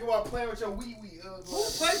at a nigga while playing with your wee wee? Who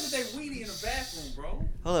plays with that weenie in the bathroom, bro?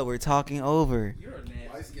 Hold up, we're talking over. You're a nasty.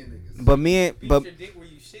 Light skin niggas. But me and Beat but your dick where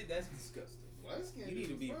you shit, that's disgusting. Light skin You need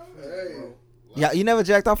to niggas, be bro. approved, Hey. bro. yeah, you never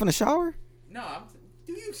jacked off in the shower? No,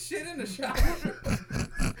 do you shit in the shower?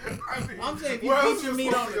 I'm saying if you Where else beat your you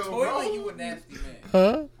meat on supposed the to go, toilet, bro? you a nasty man.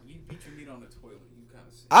 Huh? You beat your meat on the toilet, you kind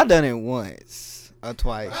of sick. I done it once or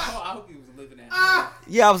twice. I hope he was living at home.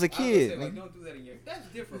 Yeah, I was a I was kid. gonna say, like, nigga. don't do that in your. That's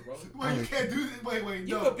different, bro. Wait, you can't do this. Wait,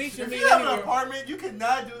 You no. could beat your If meat you have an anywhere. apartment, you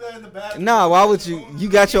cannot do that in the bathroom. Nah, why would you? You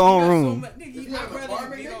got your own room. Nigga, If you you have I'd an rather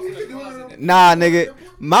apartment, you beat nigga, off you in the can do it closet in than- Nah, nigga.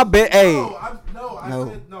 My bed. Hey, No,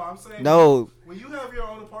 I'm saying. no. When you have your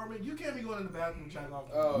own apartment, you can't be going in the bathroom and jack off.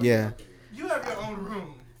 Oh, Yeah. You have your own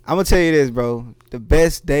room. I'm gonna tell you this, bro. The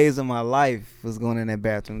best days of my life was going in that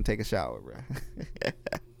bathroom and take a shower, bro.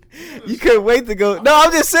 You couldn't wait to go. No,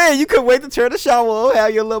 I'm just saying you couldn't wait to turn the shower on,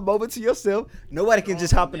 have your little moment to yourself. Nobody can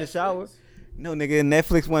just hop in the shower. No, nigga,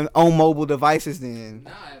 Netflix went on mobile devices then.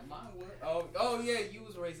 Nah, mine was. Oh yeah, you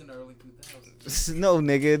was raised in the early 2000s. No,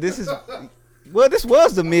 nigga, this is. Well, this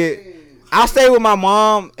was the mid. I stayed with my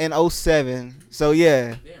mom in 07. So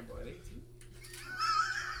yeah. Damn, bro,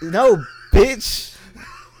 18. No, bitch.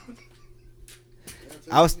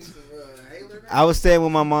 I was staying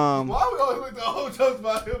with my mom. Why we always make the whole jokes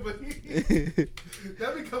about him, but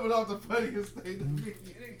that be coming off the funniest thing to me.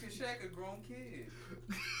 Cause Shaq a grown kid.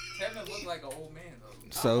 Tevin looked like an old man though.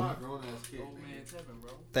 So, I'm not a grown ass kid. Old man Tevin,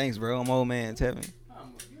 bro. thanks, bro. I'm old man Tevin.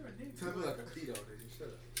 You're a nigga. Tell me like a pedo, nigga. Shut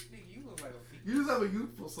up. Nigga, you look like a feet. You just have a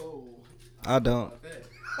youthful soul. I don't. About that.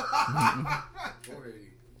 Boy,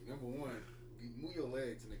 number one, move your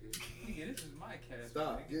legs, nigga. Nigga, this is my cast.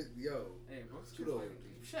 Stop. Nigga. Yo. Hey, bro, Scoot over.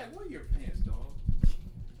 Shaq, wear your pants, dog.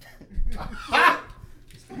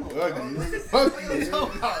 Fuck you.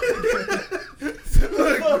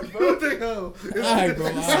 Alright, bro.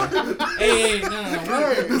 Hey, no.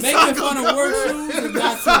 Making fun of work shoes is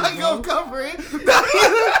not Side true, gonna bro. cover it.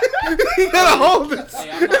 He gotta hold it.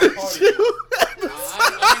 Hey, I'm not a party. I ain't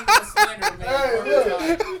gonna slander, man.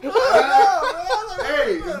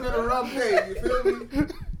 Hey, it's been a rough day. You feel me?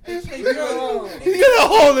 Hey, girl, You gotta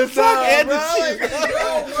hold the sock Nah, and bro, the shit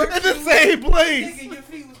like, in the same place. nigga, your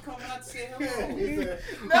feet was coming out to say hello.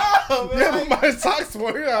 No, Yeah, but my socks were.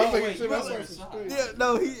 I was Oh, like, wait, shit, you my wearing socks socks. are straight.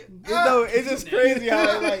 Yeah, no, it's just crazy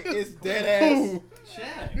how like it's dead ass.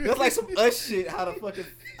 Shaq. That's like some us shit. How the fucking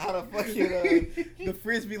the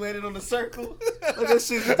frisbee landed on the circle. Like that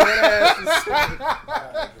shit's dead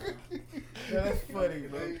ass. Yeah, that's funny,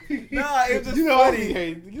 bro. Nah, it was just You know I'm a funny.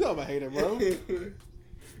 hater. You know I'm a hater, bro.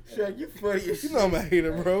 Shaq, you funny as You shit. know I'm a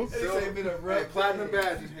hater, bro. This ain't been a Hey, rough platinum day.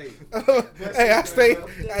 badge and hate. Hey,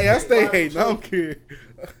 I stay hating. I don't care.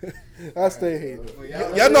 I stay hating.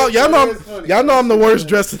 Y'all know I'm the worst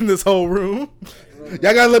dressed in this whole room.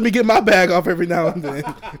 Y'all gotta let me get my bag off every now and then.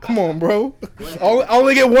 Come on, bro.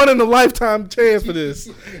 Only get one in a lifetime chance for this.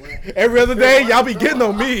 Every other day, y'all be getting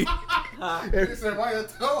on me. He said, "Why your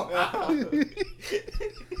toe?"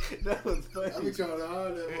 That was funny. I be trying to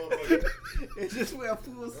hide that motherfucker. It's just where I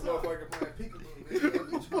pull That socks. motherfucker playing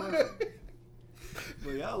peekaboo.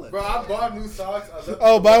 But y'all Bro, I bought new socks. I left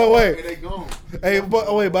Oh, them by the at way. and they gone. Hey,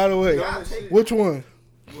 by the way, Y'all shit. which one?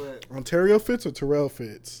 What? Ontario fits or Terrell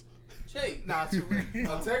fits? Shake. Nah,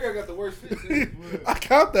 Ontario got the worst fit. Too. I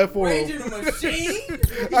count that for Rage him. in the machine.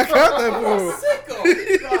 I count that for him.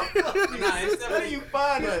 Sicko. Nah, it's How do you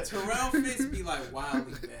find but that? Terrell fits be like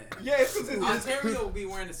wildly bad. Yeah, it's Ontario will be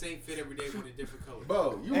wearing the same fit every day with a different color.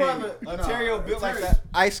 Bro, you Hey, rather Ontario built like that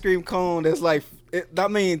ice cream cone that's like, what's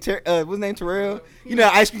his name, Terrell? You know,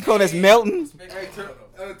 that ice cream cone that's melting. Hey,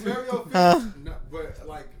 Ontario fits, Huh? no, but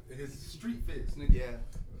like his street fits, nigga. Yeah.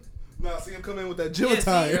 Nah, see him come in with that gym Yeah, see,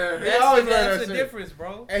 attire. He always wear that's that the shit. difference,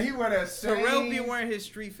 bro. And he wear that same. Terrell be wearing his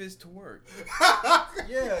street fits to work.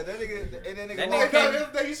 Yeah, that nigga, and that That nigga, nigga walked came-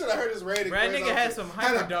 out. You should have heard his rating. Bro, that nigga had some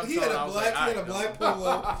hyper dunks He had on. I a was black, like, he had a black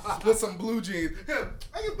polo with some blue jeans.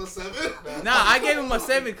 I give him a 7. Nah, I gave him a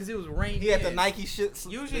 7 because it was rain. He had the Nike shit.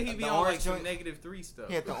 Usually he be the on like orange some joint. -3 stuff.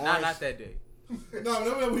 He had the Nah, orange- not that day. No,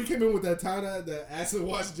 remember when he came in with that tie-dye, that acid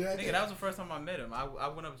wash jacket? Nigga, that was the first time I met him. I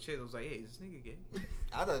went up to Chase. I was like, hey, is this nigga gay?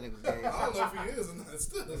 I thought nigga was gay. I don't know if he is or not.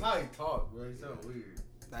 Still. That's how he talk, bro. He sound weird.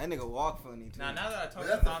 Nah, that nigga walk funny too. Nah, now that I talk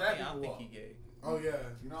That's to the Tommy, fat I don't people think walk. he gay. Oh yeah.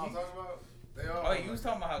 You know what I'm talking about? They all. Oh, you was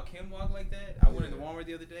talking about how Kim walked like that? I went into Walmart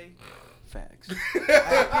the other day. Facts.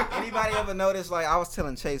 Anybody ever notice? Like I was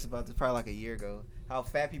telling Chase about this probably like a year ago. How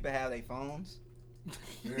fat people have their phones?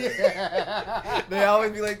 They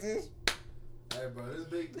always be like this. Hey, bro, this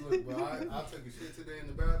big look, bro. I took a shit today in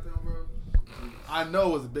the bathroom, bro. I know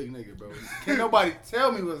it was a big nigga, bro. Can't nobody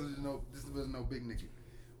tell me this was no big nigga,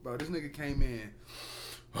 bro. This nigga came in.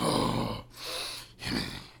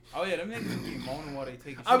 Oh yeah, them niggas be moaning while they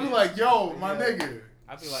take a shit. I be like, yo, my nigga.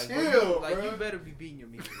 I be like, chill, bro, bro. you better be beating your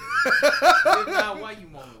meat. If not, why you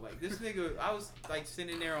moaning like this? Nigga, I was like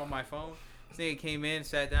sitting there on my phone. This nigga came in,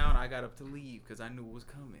 sat down. I got up to leave because I knew it was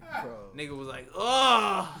coming. Bro. Nigga was like,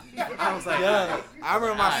 oh. I was like, Yeah, I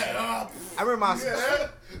remember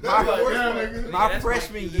my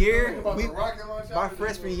freshman year. My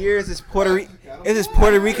freshman year is this Puerto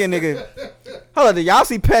Rican nigga. Hold on, did y'all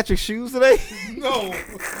see Patrick's shoes today? No.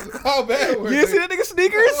 How bad were You didn't see that nigga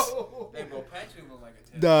sneakers? hey, bro, Patrick was like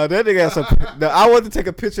a 10. Nah, that nigga has some. Nah, I wanted to take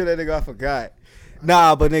a picture of that nigga. I forgot.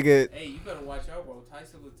 Nah, but nigga, Hey, you better watch out, bro.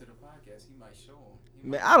 Tyson looked to the podcast. He might show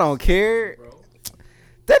him. man, I don't care. Bro.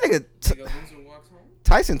 That nigga Nigga loser walks home.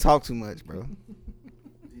 Tyson talk too much, bro.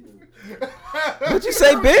 What'd you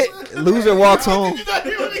say, bit? Loser walks home. He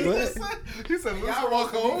said, "Loser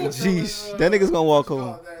walk home." Jeez, that nigga's gonna walk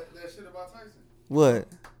home. That shit about Tyson. What?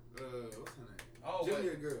 What's her name? Oh,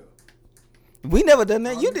 Junior girl. We never done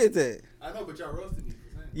that. You did that. I know, but y'all roasted me.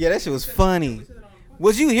 Yeah, that shit was funny.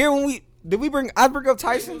 Was you here when we? Did we bring? I bring up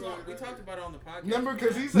Tyson. We talked about it on the podcast. Remember,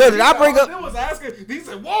 because he said, No, did I bring up? It was asking. He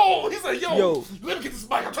said, "Whoa!" He said, Yo. "Yo, let me get this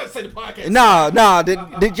mic. I'm trying to say the podcast." Nah.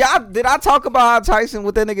 Did I talk about how Tyson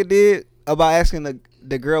what that nigga did about asking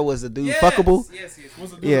the girl was the dude fuckable? Yes.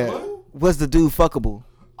 Was the dude Yeah, what? was the dude fuckable?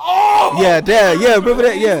 Oh. Yeah, remember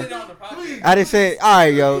that? Yeah, I didn't say. All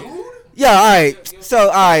right, yo. Yeah, all right. So, all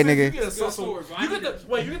right, You nigga. get a sus award. You get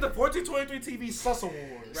the 1423 TV sus award.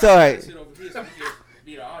 So, all right.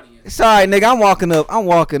 Sorry, nigga, I'm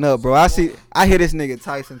walking up, bro. I hear this nigga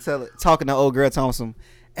Tyson talking to old girl Thompson.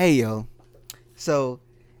 Hey, yo. So,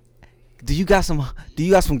 do you got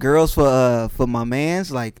some girls for my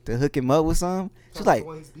man's like to hook him up with some? She's like,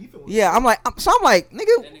 yeah. I'm like, nigga.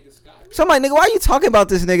 So I'm like, nigga, why you talking about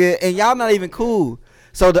this nigga and y'all not even cool?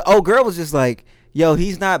 So the old girl was just like, yo,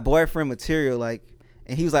 he's not boyfriend material, like.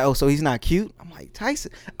 And he was like, oh, so he's not cute? I'm like,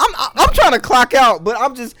 Tyson, I'm trying to clock out, but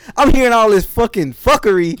I'm hearing all this fucking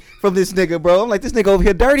fuckery from this nigga, bro. I'm like, this nigga over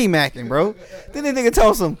here dirty macking, bro. Then the nigga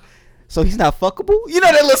tells him, so he's not fuckable? You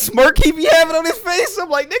know that little smirk he be having on his face? I'm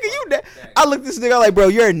like, nigga, you I look this nigga, I'm like, bro,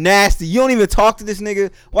 you're nasty. You don't even talk to this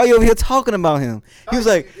nigga. Why you over here talking about him? He was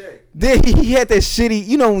like, then he had that shitty,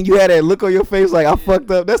 you know when you had that look on your face like I fucked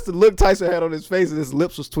up? That's the look Tyson had on his face and his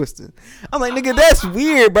lips was twisted. I'm like, nigga, that's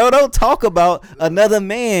weird, bro. Don't talk about another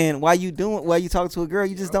man while you talking to a girl.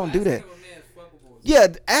 You just don't do that. Yeah,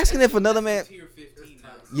 asking if another man.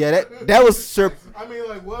 Yeah, that was I mean,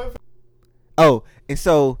 like, what? Oh, and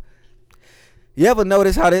so you ever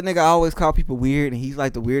notice how that nigga always call people weird and he's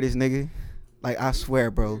like the weirdest nigga? Like, I swear,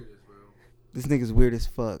 bro. This nigga's weird as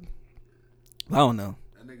fuck. I don't know.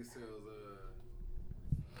 That nigga sells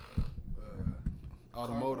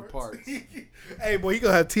Automotive parts. Hey, boy, you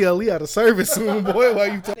gonna have TLE out of service soon, boy. Why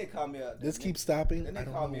you? They call me a. This keeps stopping. Then I they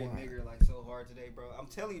don't call know me a why. nigger like so hard today, bro. I'm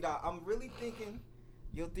telling you, dog. I'm really thinking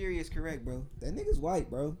your theory is correct, bro. That nigga's white,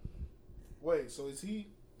 bro. Wait, so is he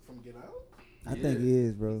from Get Out? I think he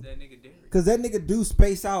is, bro. That nigga Derek. Cause that nigga do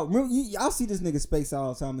space out. Remember, y'all see this nigga space out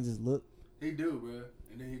all the time and just look. He do, bro.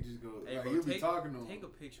 And then he just go. Hey, Like, bro, you be take, talking to him. take a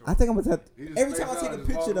picture. I think I'm gonna have. He just Every space time I take out a and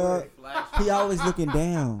just picture, walk dog, away. Flash. he always looking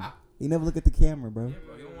down. He never look at the camera, bro. Yeah,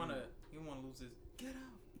 bro. You don't wanna lose his. Get out.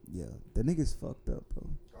 Yeah, the nigga's fucked up, bro.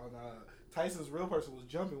 Oh nah. Tyson's real person was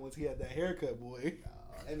jumping once he had that haircut, boy.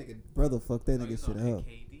 That nigga brother fucked that Oh, you nigga know shit up.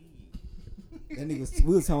 KD. That nigga,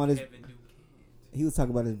 we was talking about his. Kevin Duquesne. He was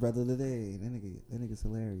talking about his brother today. That nigga's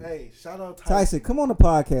hilarious. Hey, shout out Tyson, come on the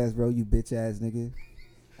podcast, bro. You bitch ass nigga.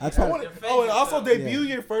 I try. I wanna, oh, and also Yeah. debut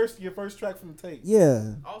your first track from the tape.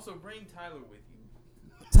 Yeah, Also, bring Tyler with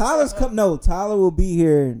you. Tyler's come. No, Tyler will be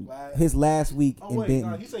here his last week Oh in wait,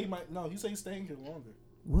 Benton. no, he said he might. No, he said he's staying here longer.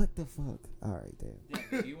 What the fuck? All right, damn.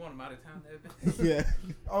 Yeah, you want him out of town, Evan? Yeah.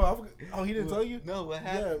 Oh, I forgot. Oh, he didn't tell you? No, what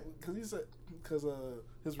Yeah, happened? because he said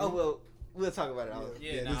his. Oh well, we'll talk about it.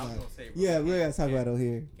 Yeah, Yeah, nah, this I was is gonna say. Bro, Yeah, we're gonna talk about it on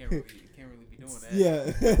here. Can't really be doing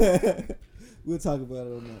that. Yeah, we'll talk about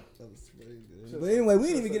it on that. That was crazy. But anyway, we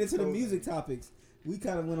didn't even get into the music topics. We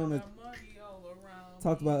kind of went on the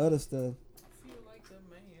talked about other stuff.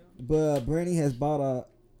 But Brandy has bought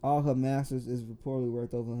all her masters is reportedly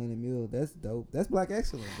worth over 100 mil. That's dope. That's black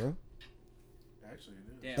excellence, bro. Actually,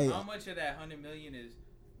 it is. Damn, Hey. how much of that 100 million is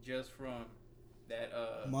just from that?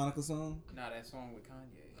 Monica song. That song with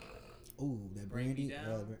Kanye. Ooh, that Bring Me Brandy.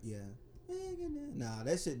 Down? Yeah. Nah,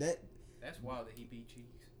 that shit. That's wild that he beat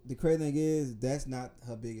Cheeks. The crazy thing is that's not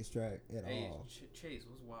her biggest track at Hey, all. Chase,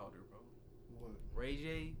 what's wilder, bro? What? Ray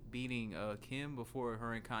J beating Kim before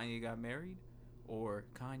her and Kanye got married, or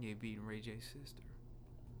Kanye beating Ray J's sister?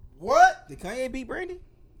 What? Did Kanye beat Brandy?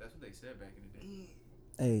 That's what they said back in the day.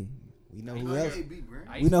 Hey, we know who Kanye else. beat Brandy.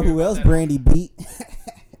 I We used know to hear who about else that Brandy beat.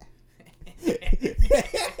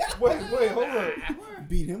 Wait, hold on.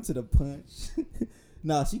 Beat him to the punch.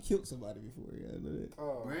 Nah, she killed somebody before. Yeah, I know that.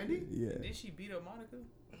 Oh, Brandy? Yeah. Did she beat up Monica?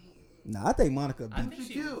 Nah, I think Monica I beat think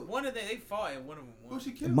she she killed? one of them. They fought and one of them won. Who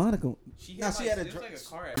she killed? Monica. She Nah, had, she like, had a it was dr- like a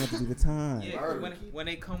car Had to accident. do the time. Yeah, Murder. when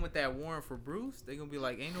they come with that warrant for Bruce, they gonna be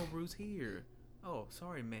like, "Ain't no Bruce here." Oh,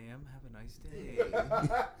 sorry, ma'am. Have a nice day.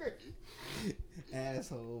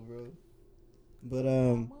 Asshole, bro. But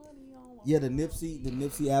yeah, the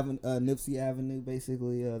Nipsey Avenue,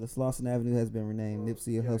 basically, the Slauson Avenue has been renamed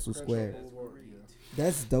Nipsey Hussle Square.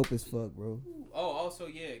 That's dope as fuck, bro. Oh, also,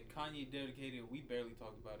 yeah, Kanye dedicated. We barely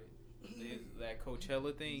talked about it. That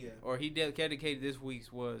Coachella thing, or he dedicated this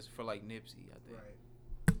week's was for like Nipsey, I think.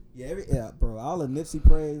 Right. Yeah, bro. All the Nipsey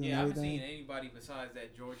praise and Yeah, I haven't everything. seen anybody besides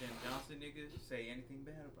that George M. Johnson nigga say anything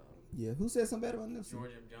bad about him. Yeah, who said something bad about Nipsey?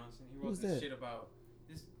 George M. Johnson. He wrote Who's this that? shit about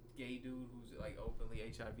this gay dude who's like openly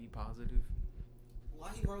HIV positive. Why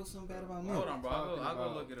he wrote something bad about Hold on, bro. I'll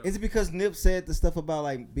go look it up. Is it because Nip said the stuff about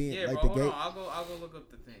like being Yeah, like bro. the Hold gay? on. I'll go look up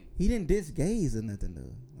the thing. He didn't diss gays or nothing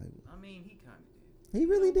though. Like I mean, he kind of did. he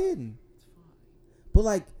really didn't. It's fine. But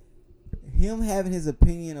like him having his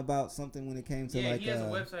opinion about something when it came to Yeah, like he has a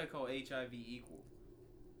website called HIV Equal.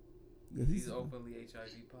 yeah, He's openly HIV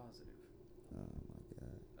positive. Oh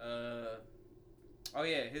my god. Oh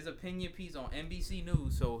yeah, his opinion piece on NBC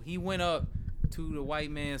News. So he went up to the white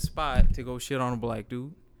man's spot to go shit on a black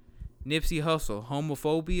dude. Nipsey Hussle,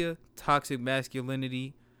 homophobia, toxic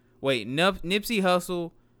masculinity. Wait, Nipsey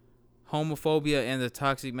Hussle, homophobia, and the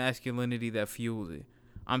toxic masculinity that fuels it.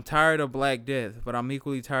 I'm tired of Black Death, but I'm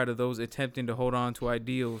equally tired of those attempting to hold on to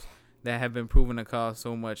ideals that have been proven to cause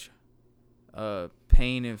so much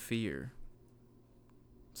pain and fear.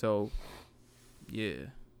 So, yeah.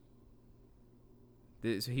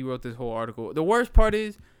 He wrote this whole article. The worst part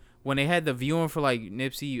is when they had the viewing for like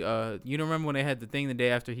Nipsey. You don't remember when they had the thing the day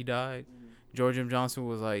after he died? Mm-hmm. George M. Johnson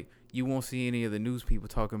was like, "You won't see any of the news people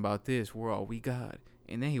talking about this. We're all we got."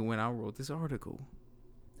 And then he went out and wrote this article.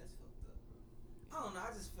 That's fucked up, bro. I don't know.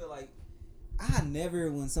 I just feel like I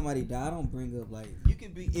never, when somebody die, I don't bring up like you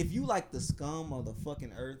could be if you like the scum of the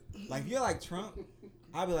fucking earth. Like if you're like Trump,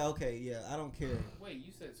 I'll be like, okay, yeah, I don't care. Wait,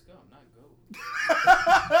 you said scum, not goat.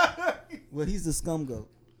 Well, he's the scum goat.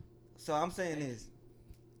 So I'm saying this: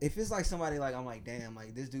 if it's like somebody like I'm like, damn,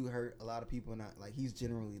 like this dude hurt a lot of people, not like he's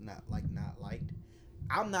generally not liked.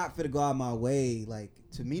 I'm not finna go out my way, like,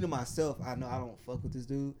 to me to myself, I know I don't fuck with this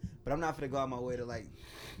dude, but I'm not finna go out my way to, like,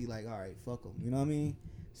 be like, all right, fuck him. You know what I mean?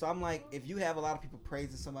 So I'm like, if you have a lot of people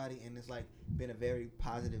praising somebody and it's, like, been a very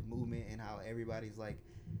positive movement and how everybody's, like,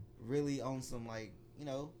 really on some, like, you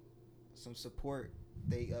know, some support,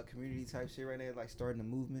 they community type shit right now, like, starting a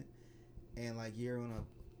movement, and like you're on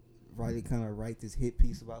a write this hit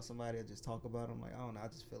piece about somebody or just talk about them, like I don't know, I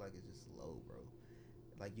just feel like it's just low, bro.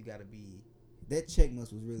 Like you gotta be, that check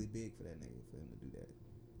was really big for that nigga for him to do that.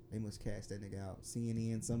 They must cash that nigga out.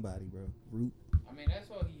 CNN, somebody, bro. Root. I mean, that's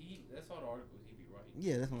all the articles he be writing.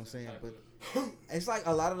 Yeah, that's what I'm saying. But it's like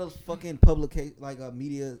a lot of those fucking publication, like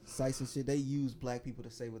media sites and shit, they use black people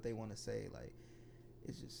to say what they want to say. Like,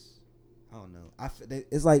 it's just, I don't know.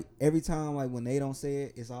 It's like every time, like when they don't say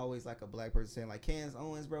it, it's always like a black person saying, like Candace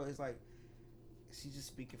Owens, bro. It's like she's just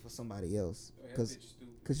speaking for somebody else.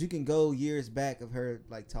 Cause you can go years back of her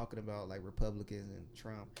like talking about like Republicans and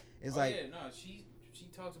Trump. It's she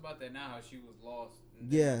talks about that now, how she was lost.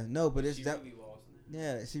 Yeah, no, but it's she that. Really lost.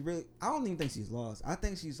 Yeah, she really. I don't even think she's lost. I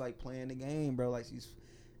think she's like playing the game, bro. Like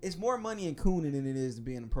it's more money in cooning than it is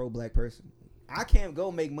being a pro black person. I can't go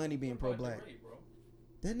make money being pro black.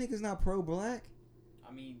 That nigga's not pro black.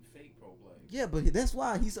 I mean, fake pro black. Yeah, but that's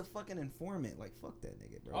why he's a fucking informant. Like fuck that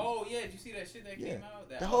nigga, bro. Oh yeah, did you see that shit that came out?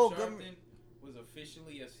 That the Al whole Sharpton government was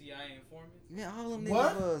officially a CIA informant. Yeah, all them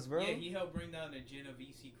niggas was, bro. Yeah, he helped bring down the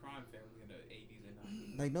Genovese crime family in the 80s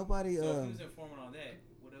and 90s. Like nobody. So if he was informant on that,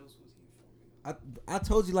 what else was he informant? I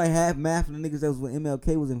told you like half math of the niggas that was with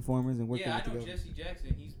MLK was informers and working together. together. Yeah, I know Jesse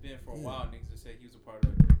Jackson. He's been for a while. Niggas that said he was a part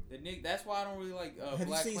of the nigga. That's why I don't really like Black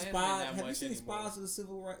Klansmen that much. Have you seen anymore. Spies of the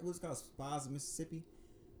Civil Rights? What's it called? Spies of Mississippi.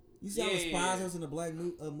 You see how the Spies was in the black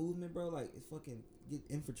movement, bro? Like it fucking get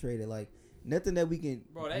infiltrated. Like nothing that we can.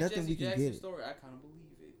 Bro, that nothing Jesse we can Jackson get. story, I kind of believe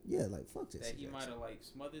it. Yeah, like fuck Jesse That he Jackson. might have like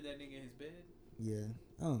smothered that nigga in his bed. Yeah,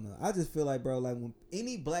 I don't know. I just feel like, bro, like when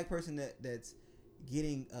any black person that's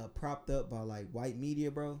getting propped up by like white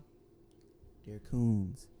media, bro, they're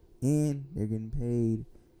coons and they're getting paid.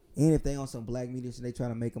 And if they on some black media shit, they trying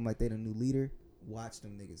to make them like they the new leader. Watch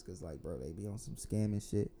them niggas, cause like, bro, they be on some scamming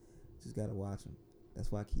shit. Just gotta watch them. That's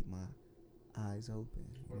why I keep my eyes open.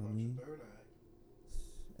 You know what I mean? Third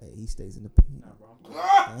eye? Hey, he stays in the paint. Nah, bro,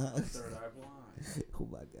 third eye blind. Oh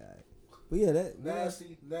my god. But yeah, that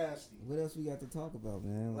nasty. What else we got to talk about,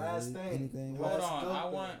 man? Last thing. Anything? Hold on, I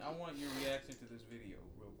want your reaction to this video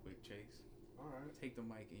real quick, Chase. All right. Take the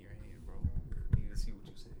mic in your hand, bro. I need to see what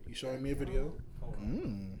you say. You showing me a video? Hold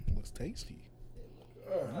on. Looks tasty.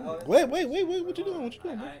 Wait, what you doing? What you doing,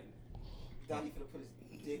 bro? Thought he could have put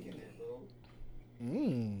his dick in there, bro.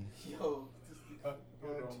 Yo.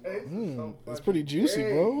 That's pretty juicy,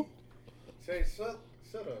 bro. Chase, shut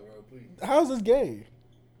up, bro, please. How's this gay?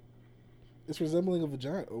 It's resembling a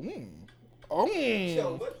vagina. Yo,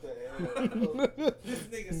 what the hell? This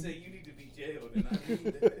nigga said you need to be jailed, and I need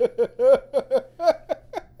that.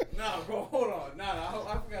 Nah, bro, hold on. Nah,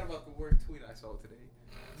 I forgot about the word tweet I saw today.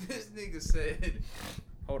 This nigga said,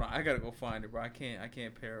 hold on, I gotta go find it, bro. I can't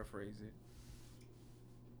paraphrase it.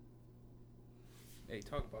 Hey,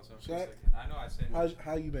 talk about something for a second. I know I said.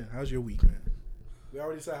 How you been? How's your week, man? We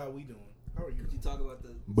already said how we doing. How are you? Did you talk about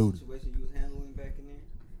the Booty. situation you was handling back in there?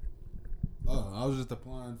 Oh, I was just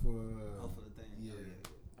applying for. For the thing. Yeah.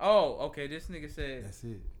 Oh, okay. This nigga said. That's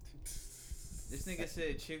it. This nigga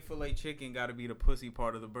said Chick-fil-A chicken gotta be the pussy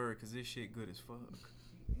part of the bird, cause this shit good as fuck.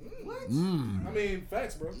 What? I mean,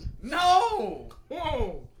 facts, bro. No!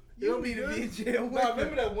 Whoa! You don't need to be in jail with Nah,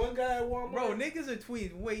 remember that one guy at Walmart? Bro, niggas are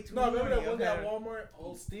tweeting way too No, remember that horny one guy at about- Walmart?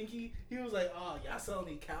 Old Stinky? He was like, oh, y'all selling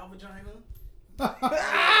the cow vagina?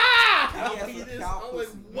 Cow He pussy. just- I was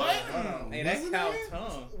like, what? Hey, that cow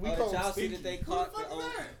tongue. We Oh, call did him y'all see Stinky. that they caught the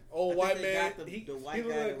Old I white think they man. got the He white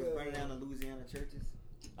was guy that like, was burning down the Louisiana churches.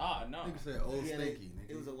 Ah, no. Nigga said old Yeah, stinky.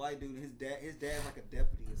 It was a white dude. His dad's like a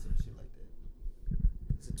deputy or some shit like that.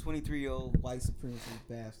 It's a 23-year-old white supremacist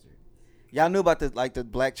bastard. Y'all knew about the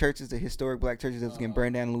black churches, the historic black churches that was getting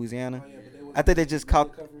burned down in Louisiana. I think they just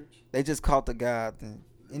caught the guy. I think.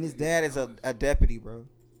 And his dad is a deputy, bro.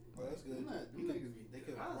 Oh, that's good.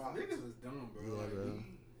 Niggas is dumb, bro. Yeah, Like, bro.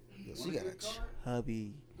 Yeah, she got a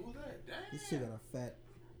chubby. Who's that? Damn. This shit got a fat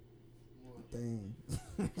thing.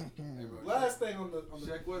 Hey, bro, Last thing on the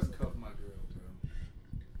Shaq West cuffed my girl, bro.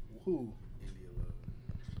 Who? India Love.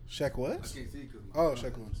 Shaq I West? can't see because Oh,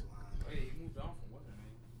 Shaq West. Hey, he moved on from what's her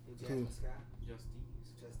name? Who? Justine.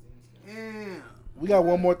 Damn. We got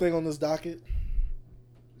one more thing on this docket.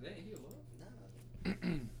 Is that India Love?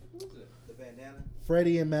 Who's it? The bandana.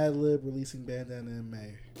 Freddie and Madlib releasing Bandana in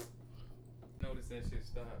May. Notice that shit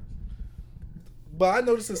stopped. But I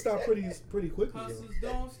noticed it stopped pretty quickly. Though. Hustles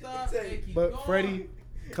don't stop. They keep But going. Freddie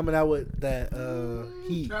coming out with that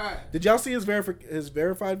Heat. Did y'all see his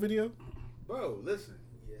verified video? Bro, listen.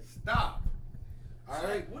 Stop. All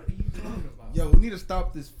right. What are you talking about? Yo, we need to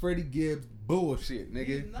stop this Freddie Gibbs bullshit,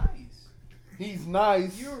 nigga. He's nice. He's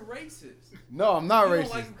nice. You're a racist. No, I'm not You don't racist.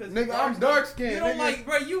 like him 'cause Nigga, he's I'm dark skinned. You don't nigga. like,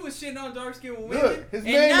 bro. You was shitting on dark skinned women, Look, his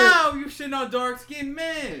and name is- now you shitting on dark skinned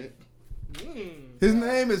men. His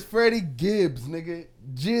name is Freddie Gibbs, nigga.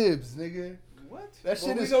 Jibs, nigga. What? That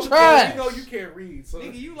shit we is know- trash. We know you can't read. So.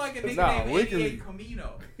 Nigga, you like a nigga Nah, named we can 88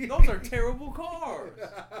 Camino. Those are terrible cars.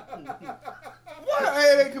 What?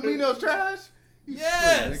 Hey, Camino's trash?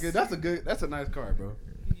 Yes. Nigga, that's a nice car, bro.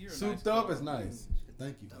 You're a Souped nice up car. is nice.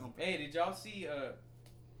 Thank you. Hey, did y'all see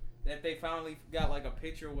that they finally got like a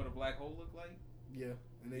picture of what a black hole looked like? Yeah.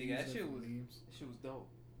 And Nigga, that shit was dope.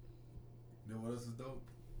 You know what else is dope?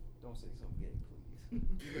 Don't say something gay, please.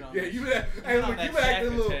 Yeah, you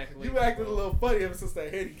been acting a little funny ever since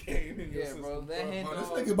that heady came in your Yeah, system. bro, that hand Bro, this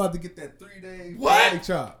dog. nigga about to get that 3-day What? karate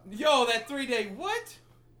chop. Yo, that 3-day what?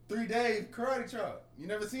 3-day karate chop. You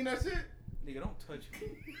never seen that shit? Nigga, don't touch me.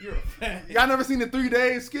 You're a fat. Y'all never seen the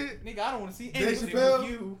 3-day skit? Nigga, I don't want to see Dave anything Chappelle? with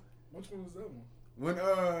you. Which one was that one? When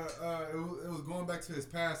it was going back to his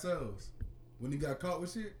past selves. When he got caught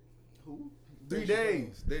with shit. Who? 3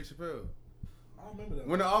 days. Dave Chappelle. I don't remember that.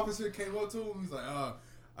 When the officer came up to him, he's like,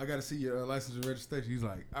 I gotta see your license and registration. He's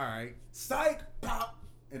like, alright. Psych! Pop!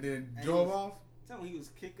 And then drove off. Tell him he was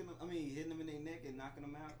kicking them. I mean, hitting them in their neck and knocking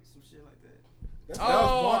them out, some shit like that.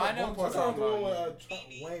 I know. That's the one with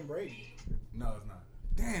Wayne Brady. No, it's not.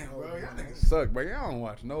 Damn, bro. Y'all niggas Suck, bro. Y'all don't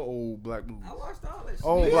watch no old black movies. I watched all that shit.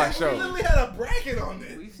 Old black We show. literally had a bracket on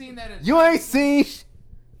this. We've seen that in. You ain't seen.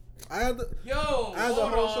 I had the Yo, As a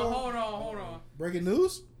hold whole on, show? hold on. breaking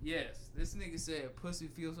news. Yes, this nigga said pussy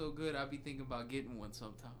feels so good. I be thinking about getting one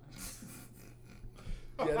sometime.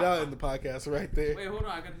 Yeah, that in the podcast right there. Wait, hold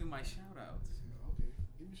on. I gotta do my shout outs. Okay,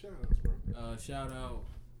 give me shout outs, bro. Shout out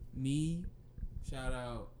me. Shout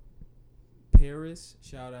out Paris.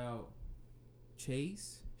 Shout out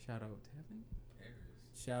Chase. Shout out Tevin.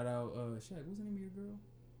 Shout out Shaq. What's the name of your girl?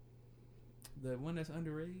 The one that's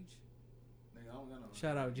underage. Nigga, I don't got no.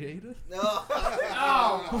 Shout out Jada. No.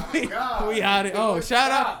 Oh my god. We out it. Oh,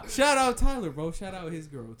 shout out Tyler, bro. Shout out his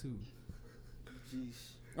girl too. Jeez.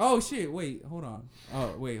 Oh shit! Wait, hold on.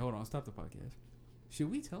 Oh wait, hold on. Stop the podcast. Should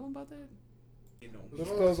we tell him about that? Let's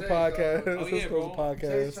close the podcast. Oh, Let's yeah, close the bro. Jay's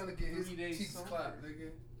podcast. trying to get his 3 days cheeks Sunday. clapped, nigga.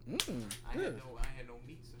 I had no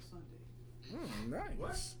meat since Sunday.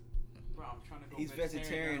 Nice. Bro, I'm trying to go He's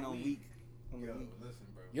vegetarian on week. Yo, listen,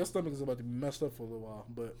 bro. Your stomach is about to be messed up for a little while,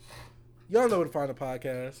 but y'all know where to find the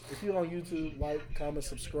podcast. If you're on YouTube, like, comment,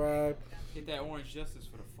 subscribe. Hit that orange justice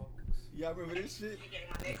for the folks. Y'all remember this shit?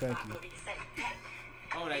 Thank you.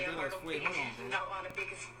 Oh, that good ass. Wait, hold on,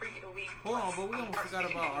 bro. Hold on, bro. We almost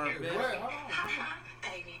forgot about our best.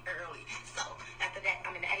 Pay me early. So after that,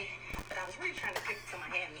 I'm in the A. But I was really trying to pick to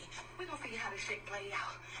Miami. We're gonna see how this shit play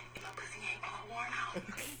out. If my pussy ain't all worn out.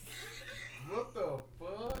 What the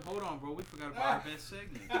fuck? Hold on, bro. We forgot about our best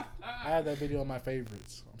segment. I had that video on my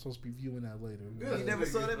favorites. I'm supposed to be viewing that later. You never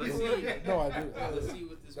saw that Let's before? see. No, I do. Let's see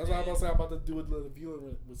what this That's what I'm about to say. I'm about to do a little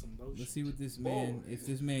viewing with some lotion. Let's see what this man. If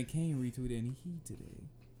this man can retweet any heat today.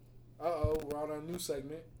 We're on our new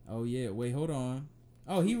segment. Oh yeah. Wait, hold on.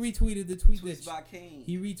 Oh, he retweeted the tweet Tweets by that Kane.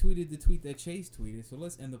 he retweeted the tweet that Chase tweeted. So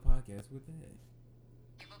let's end the podcast with that.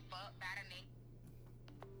 Give a fuck about a nigga.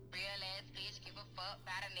 Real ass bitch, give a fuck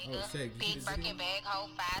about a Oh, nigga. Shaq, did you Big just Birkin bag, hold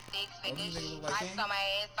 5, 6 figures. nigga look like Stripes him? on my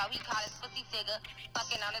ass, so he call his pussy tigger.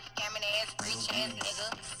 Fucking on a scamming ass, rich ass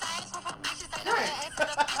nigga.